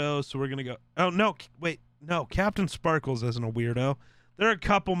weirdo, so we're going to go. Oh, no, wait. No, Captain Sparkles isn't a weirdo. There are a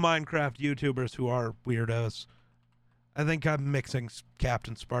couple Minecraft YouTubers who are weirdos. I think I'm mixing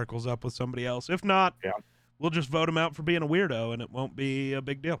Captain Sparkles up with somebody else. If not, we'll just vote him out for being a weirdo, and it won't be a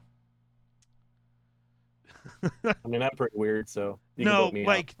big deal. I mean, I'm pretty weird, so you can no, vote me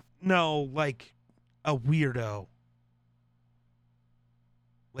like out. no, like a weirdo,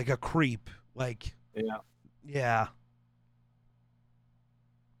 like a creep, like yeah.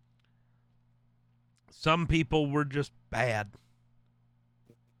 Some people were just bad.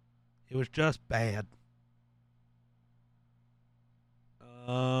 It was just bad.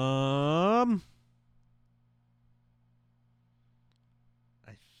 I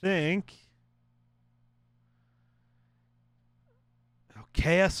think. Oh,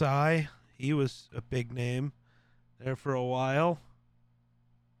 KSI, he was a big name there for a while.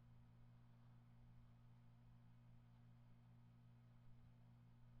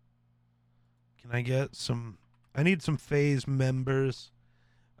 Can I get some? I need some phase members.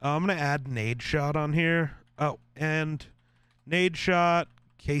 I'm going to add Nade Shot on here. Oh, and Nade Shot,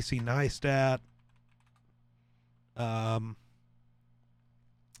 Casey Neistat. God,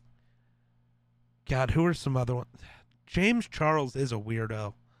 who are some other ones? James Charles is a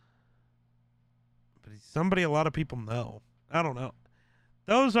weirdo. But he's somebody a lot of people know. I don't know.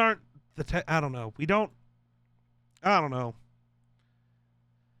 Those aren't the... I don't know. We don't... I don't know.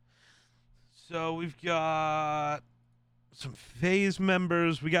 So we've got some phase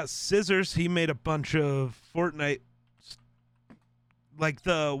members. We got Scissors. He made a bunch of Fortnite... Like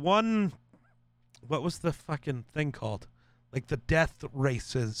the one... What was the fucking thing called? Like the death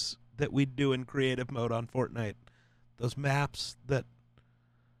races that we do in creative mode on Fortnite. Those maps that...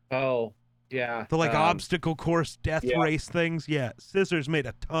 Oh, yeah. The like obstacle course death race things. Yeah, Scissors made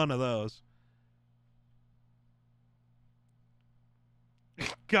a ton of those.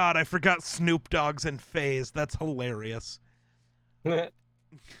 God, I forgot Snoop Dogg's in phase. That's hilarious. Because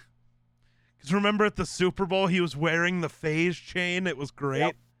remember at the Super Bowl, he was wearing the phase chain? It was great.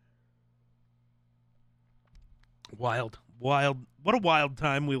 Yep. Wild. What a wild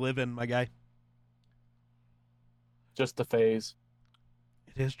time we live in, my guy. Just a phase.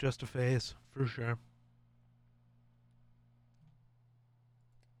 It is just a phase, for sure.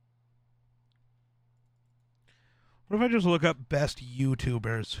 What if I just look up best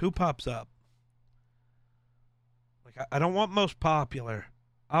YouTubers? Who pops up? Like, I don't want most popular.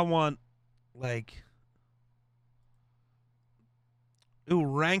 I want, like... Ooh,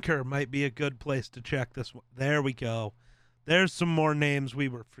 Ranker might be a good place to check this one. There we go. There's some more names we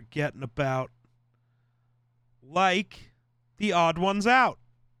were forgetting about. Like The Odd Ones Out.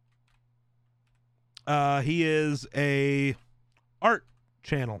 He is a art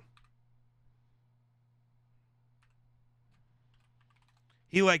channel.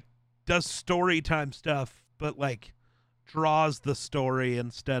 He, like, does story time stuff, but, like, draws the story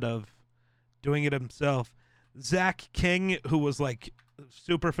instead of doing it himself. Zach King, who was, like,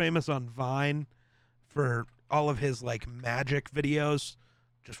 super famous on Vine for all of his, like, magic videos.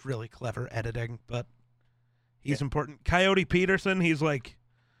 Just really clever editing, but he's important. Coyote Peterson, he's, like,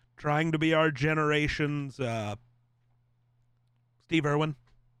 trying to be our generation's Steve Irwin.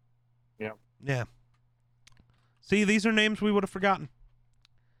 Yeah. Yeah. See, these are names we would have forgotten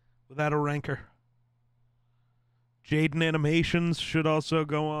without a ranker. Jaden Animations should also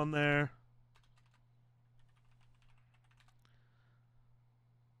go on there.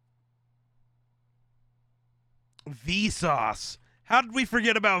 Vsauce. How did we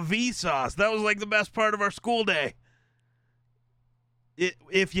forget about Vsauce? That was like the best part of our school day.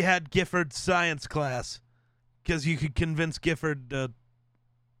 If you had Gifford's science class, because you could convince Gifford to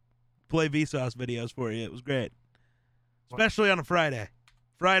play Vsauce videos for you. It was great. Especially on a Friday.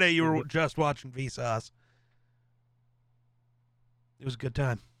 Friday, you were just watching Vsauce. It was a good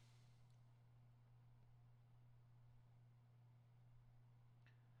time.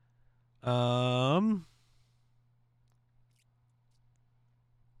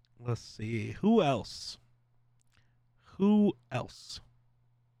 Let's see. Who else? You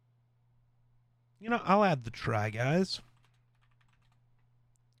know, I'll add the Try Guys.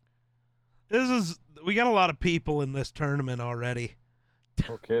 We got a lot of people in this tournament already.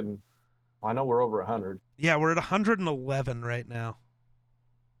 No kidding. I know we're over 100. Yeah, we're at 111 right now.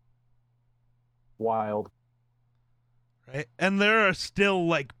 Wild. Right? And there are still,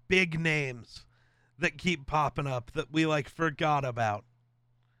 like, big names that keep popping up that we, like, forgot about.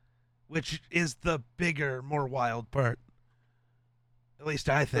 Which is the bigger, more wild part. At least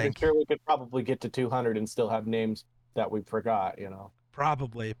I think. I'm sure we could probably get to 200 and still have names that we forgot, you know.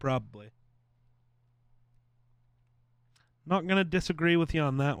 Probably. Not going to disagree with you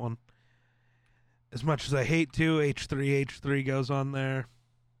on that one. As much as I hate to, H3H3 goes on there.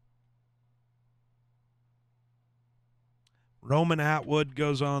 Roman Atwood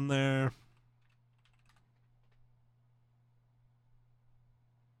goes on there.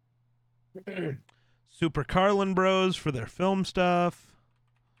 Super Carlin Bros for their film stuff.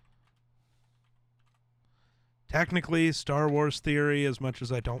 Technically, Star Wars Theory, as much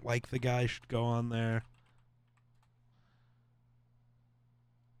as I don't like the guy, should go on there.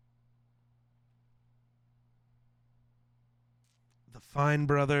 the Fine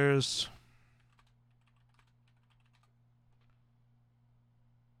Brothers.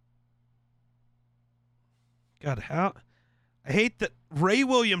 God, how I hate that Ray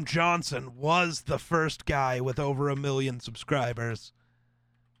William Johnson was the first guy with over 1 million subscribers.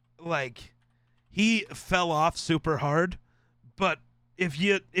 Like, he fell off super hard, but if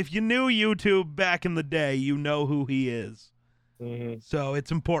you knew YouTube back in the day, you know who he is. Mm-hmm. So it's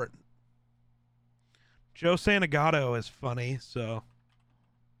important. Joe Santagato is funny, so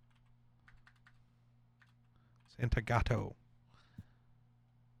Santagato.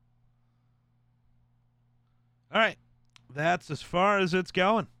 All right, that's as far as it's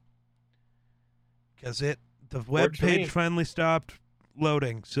going, because the web page finally stopped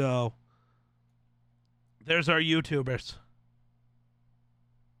loading. So there's our YouTubers.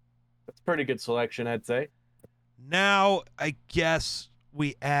 That's a pretty good selection, I'd say. Now I guess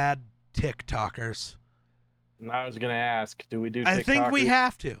we add TikTokers. And I was gonna ask, do we do TikTokers? I think we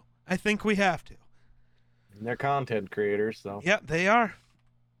have to. And they're content creators, so. Yeah, they are.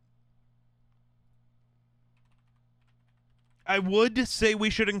 I would say we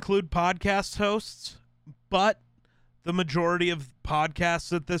should include podcast hosts, but the majority of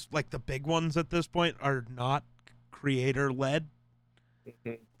podcasts at this, like the big ones at this point, are not creator led.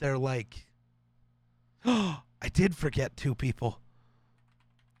 Mm-hmm. They're like, oh, I did forget 2 people.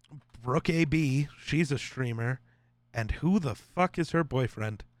 Brooke AB, she's a streamer, and who the fuck is her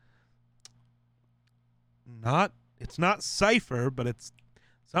boyfriend? It's not Cypher, but it's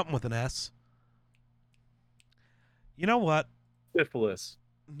something with an S. You know what? Syphilis.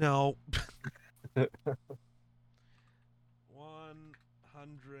 No. 100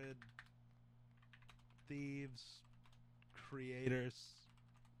 Thieves creators.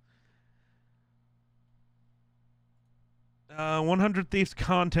 100 Thieves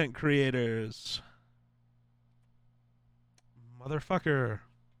content creators. Motherfucker.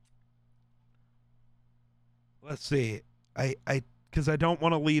 Let's see. Because I don't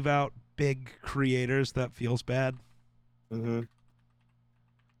want to leave out big creators. That feels bad. Mm-hmm.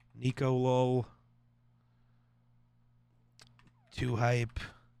 Nico Lol. Too Hype.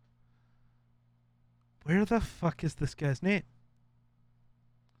 Where the fuck is this guy's name?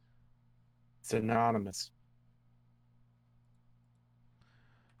 It's anonymous.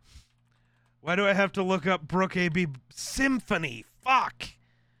 Why do I have to look up Brooke AB Symphony? Fuck.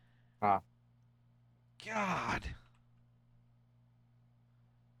 Ah. God.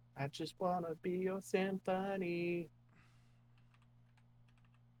 I just want to be your symphony.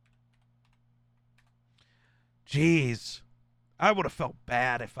 Jeez. I would have felt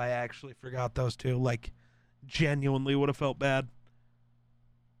bad if I actually forgot those 2. Like, genuinely would have felt bad.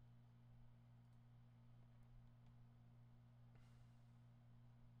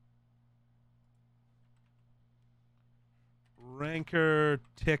 Ranker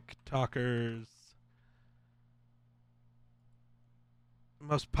TikTokers.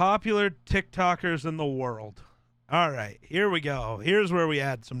 Most popular TikTokers in the world. All right, here we go. Here's where we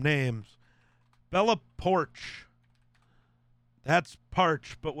add some names. Bella Porch. That's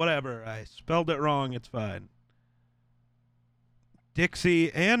Parch, but whatever. I spelled it wrong. It's fine.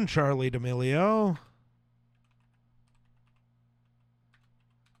 Dixie and Charlie D'Amelio.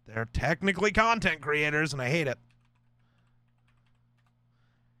 They're technically content creators, and I hate it.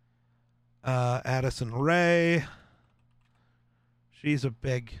 Addison Rae. She's a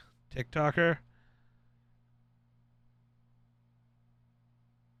big TikToker.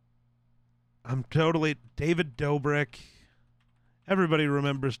 I'm totally David Dobrik. Everybody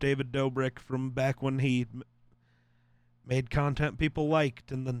remembers David Dobrik from back when he made content people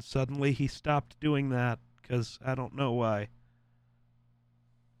liked, and then suddenly he stopped doing that because I don't know why.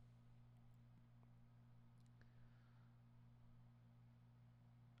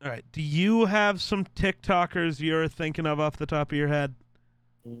 All right. Do you have some TikTokers you're thinking of off the top of your head?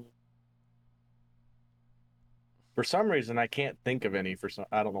 For some reason, I can't think of any.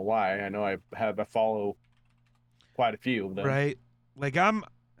 I don't know why. I know I follow quite a few of them. Right. Like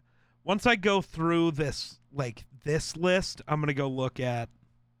once I go through this list, I'm gonna go look at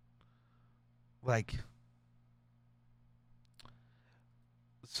like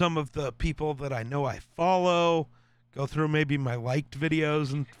some of the people that I know I follow. Go through maybe my liked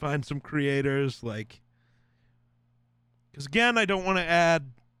videos and find some creators, like, because again, I don't want to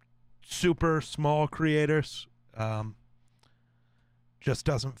add super small creators. Just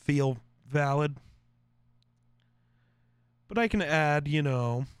doesn't feel valid. But I can add,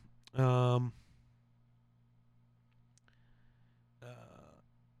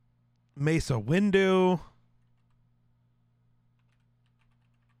 Mesa Windu.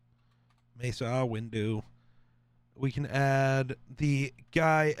 We can add the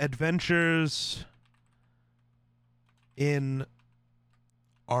guy Adventures in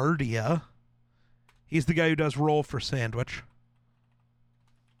Ardia. He's the guy who does Roll for Sandwich.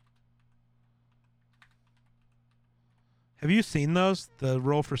 Have you seen those? The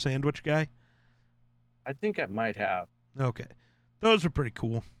Roll for Sandwich guy? I think I might have. Okay. Those are pretty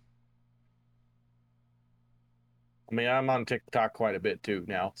cool. I mean, I'm on TikTok quite a bit too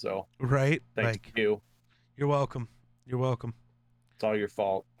now, so. Right? Thanks to you. You're welcome. You're welcome. It's all your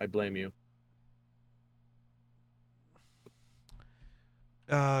fault. I blame you.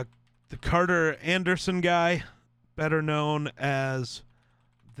 The Carter Anderson guy, better known as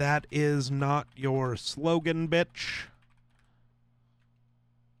That Is Not Your Slogan, Bitch.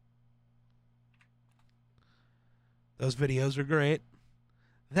 Those videos are great.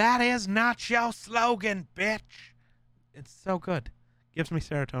 That is not your slogan, bitch. It's so good. Gives me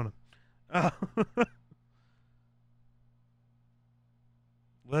serotonin.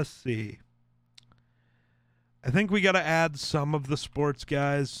 Let's see. I think we got to add some of the sports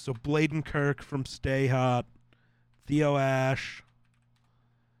guys. So Bladen Kirk from Stay Hot, Theo Ash,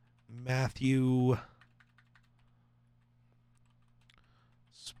 Matthew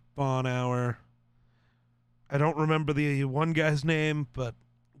Spawnhour. I don't remember the one guy's name, but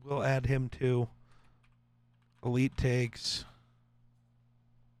we'll add him too. Elite Takes.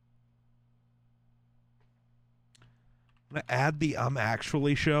 I'm going to add the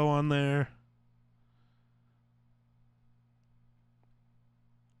Actually show on there.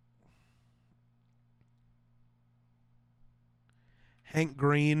 Hank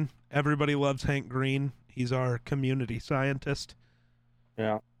Green. Everybody loves Hank Green. He's our community scientist.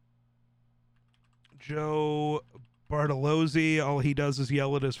 Yeah. Joe Bartolozzi, all he does is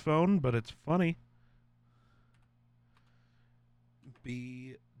yell at his phone, but it's funny.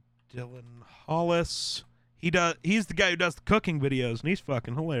 B. Dylan Hollis. He's the guy who does the cooking videos, and he's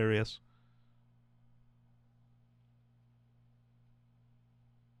fucking hilarious.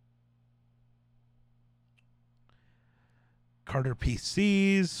 Carter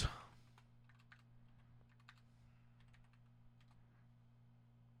PCs.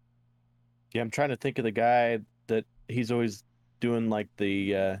 Yeah, I'm trying to think of the guy that he's always doing like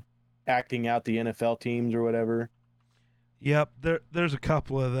the acting out the NFL teams or whatever. Yep, there's a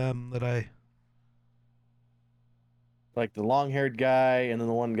couple of them that I like the long-haired guy, and then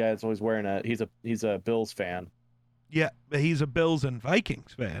the one guy that's always wearing he's a Bills fan. Yeah, he's a Bills and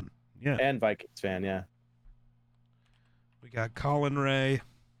Vikings fan. Yeah. And Vikings fan, yeah. We got Colin Ray.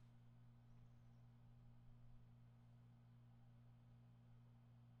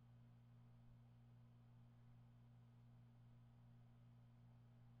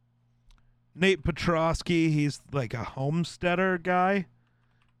 Nate Petrosky, he's like a homesteader guy,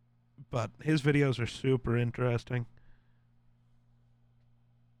 but his videos are super interesting.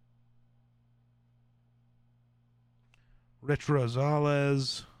 Rich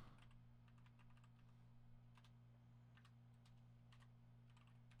Rosales.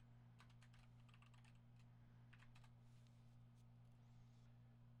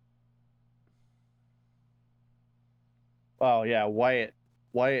 Oh yeah, Wyatt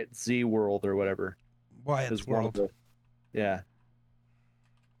Z World or whatever. Wyatt's World. Yeah.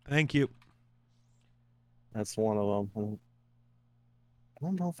 Thank you. That's one of them. I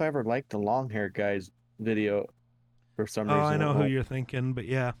don't know if I ever liked the long hair guy's video for some reason. Oh, I know who you're thinking, but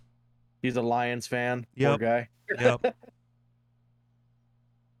yeah. He's a Lions fan. Yep. Poor guy. Yep.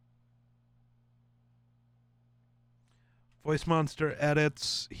 Voice Monster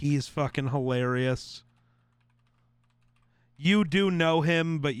edits. He's fucking hilarious. You do know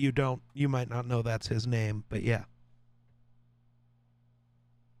him, but you don't. You might not know that's his name, but yeah.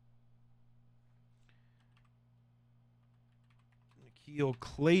 Nikhil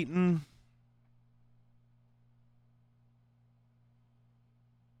Clayton.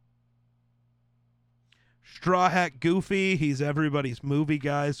 Straw Hat Goofy. He's everybody's movie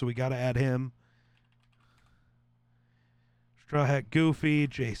guy, so we got to add him. Straw Hat Goofy.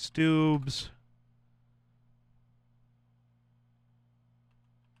 Jay Stoobs.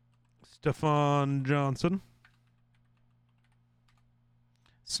 Stefan Johnson.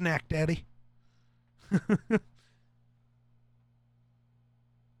 Snack Daddy.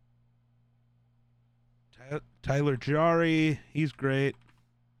 Tyler Jari, he's great.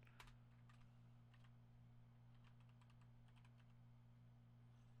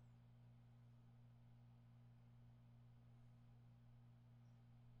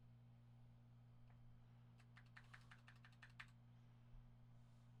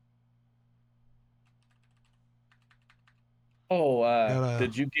 Oh,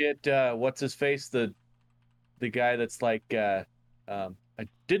 did you get what's his face, the the guy that's like, I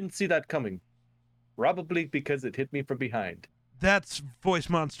didn't see that coming. Probably because it hit me from behind. That's Voice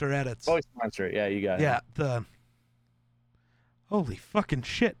Monster Edits. Voice Monster. Yeah, you got it. Yeah, the... Holy fucking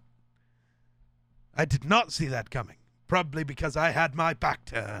shit. I did not see that coming. Probably because I had my back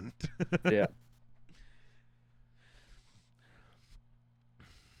turned. Yeah.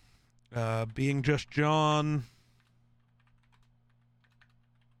 Being Just John.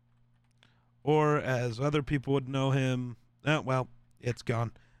 Or as other people would know him. Well, it's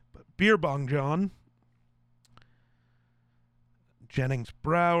gone. But Beer Bong John. Jennings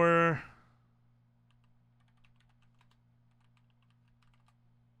Brower.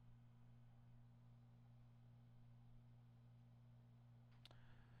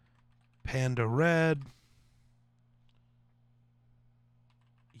 Panda Red.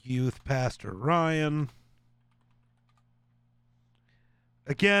 Youth Pastor Ryan.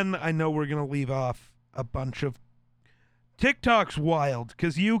 Again, I know we're going to leave off a bunch of... TikTok's wild,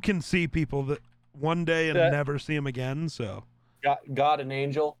 because you can see people that one day and never see them again, so... God and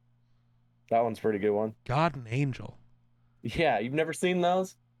Angel. That one's a pretty good one. God and Angel. Yeah, you've never seen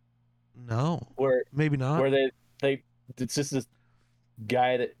those? No. Where maybe not. Where it's just this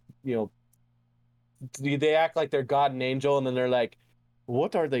guy that, they act like they're God and Angel, and then they're like,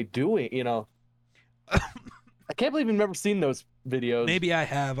 what are they doing? I can't believe you've never seen those videos. Maybe I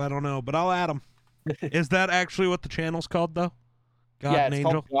have. I don't know, but I'll add them. Is that actually what the channel's called, though? God and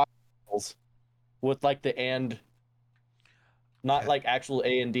Angel? Called God Angels, with like the and, not like actual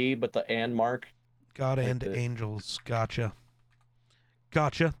A and D, but the and mark. God like and Angels. Gotcha.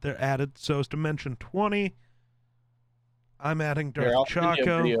 They're added so as to mention 20. I'm adding Darth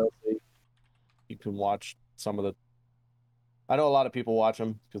Chaco. You can watch some of the... I know a lot of people watch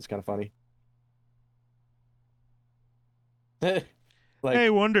them because it's kind of funny. Hey,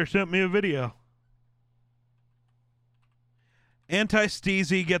 Wonder sent me a video.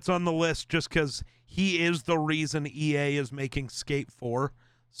 Anti-Steezy gets on the list just because he is the reason EA is making Skate 4.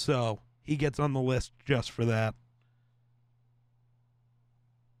 So he gets on the list just for that.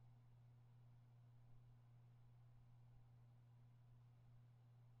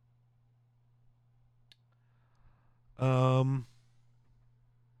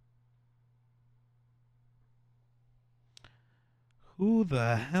 Who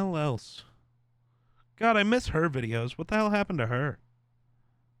the hell else? God, I miss her videos. What the hell happened to her?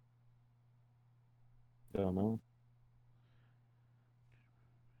 I don't know.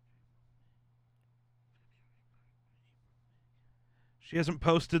 She hasn't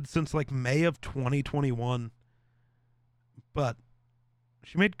posted since like May of 2021. But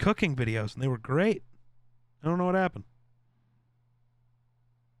she made cooking videos and they were great. I don't know what happened.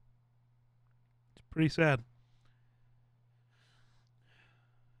 It's pretty sad.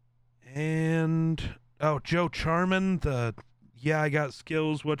 And Joe Charman, the I got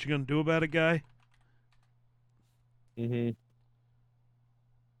skills, what you gonna do about it guy? Mm-hmm.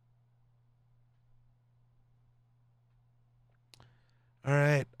 All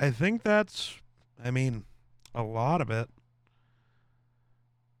right. I think that's a lot of it.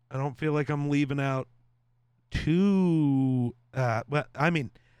 I don't feel like I'm leaving out too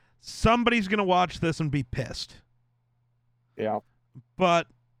somebody's gonna watch this and be pissed. Yeah. But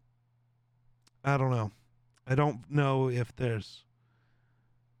I don't know. I don't know if there's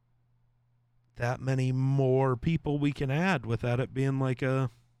that many more people we can add without it being like I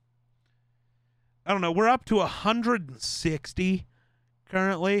don't know. We're up to 160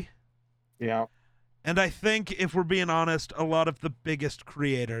 currently. Yeah. And I think, if we're being honest, a lot of the biggest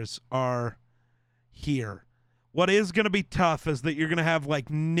creators are here. What is going to be tough is that you're going to have like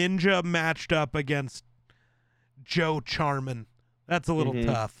Ninja matched up against Joe Charman. That's a little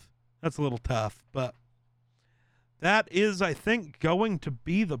tough. But that is, I think, going to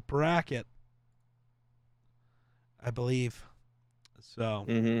be the bracket, I believe. So.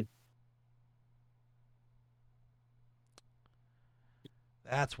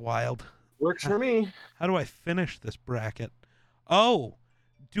 That's wild. Works for me. How do I finish this bracket? Oh,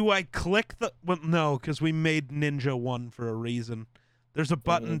 do I click the... Well, no, because we made Ninja 1 for a reason. There's a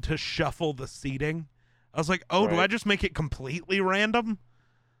button to shuffle the seating. I was like, do I just make it completely random?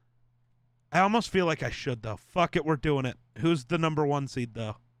 I almost feel like I should, though. Fuck it, we're doing it. Who's the number 1 seed,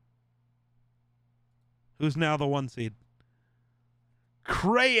 though? Who's now the 1 seed?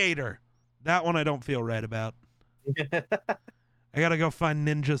 Creator. That one I don't feel right about. I gotta go find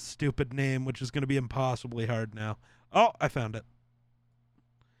Ninja's stupid name, which is gonna be impossibly hard now. Oh, I found it.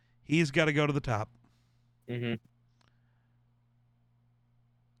 He's got to go to the top.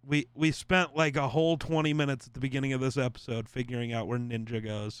 We spent like a whole 20 minutes at the beginning of this episode figuring out where Ninja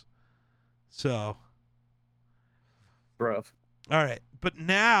goes. So Bruv. All right, but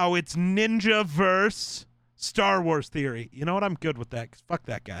now it's Ninja verse Star Wars Theory. You know what? I'm good with that, 'cause fuck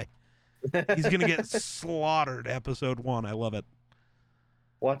that guy. He's going to get slaughtered episode 1. I love it.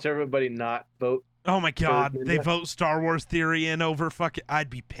 Watch everybody not vote. Oh my God, they vote Star Wars Theory in over fucking... I'd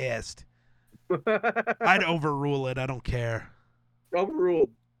be pissed. I'd overrule it. I don't care.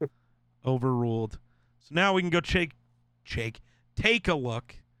 Overruled. Overruled. So now we can go take a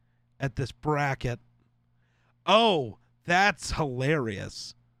look at this bracket. Oh, that's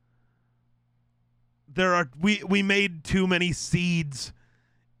hilarious. We made too many seeds.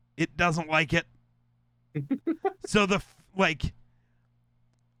 It doesn't like it. So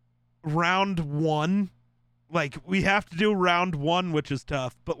round 1, we have to do round 1, which is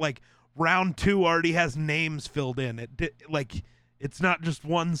tough, but round 2 already has names filled in. It's not just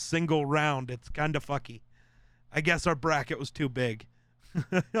one single round. It's kind of fucky. I guess our bracket was too big.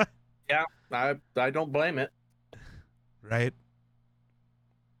 Yeah, I don't blame it. Right?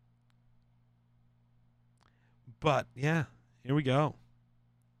 But yeah, here we go.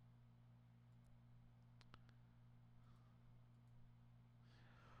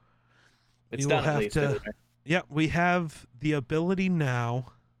 It's done at least. Yeah, we have the ability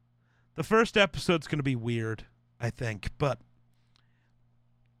now. The first episode's going to be weird, I think, but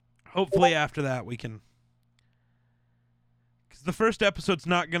hopefully after that we can... Because the first episode's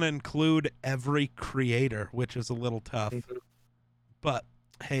not going to include every creator, which is a little tough. Mm-hmm. But,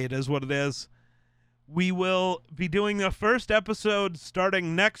 hey, it is what it is. We will be doing the first episode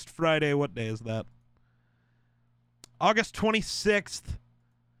starting next Friday. What day is that? August 26th.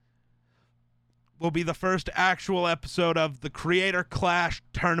 Will be the first actual episode of the Creator Clash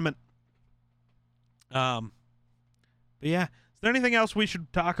tournament. But yeah, is there anything else we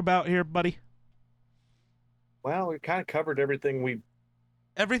should talk about here, buddy? Well, we kind of covered everything.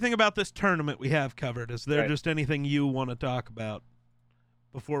 Everything about this tournament we have covered. Is there just anything you want to talk about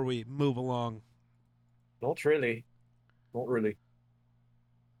before we move along? Not really.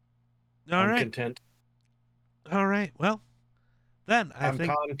 I'm content. All right. Well, then I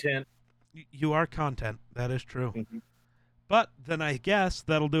think content. You are content. That is true. Mm-hmm. But then I guess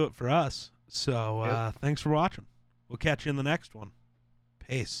that'll do it for us. So thanks for watching. We'll catch you in the next one.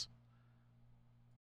 Peace.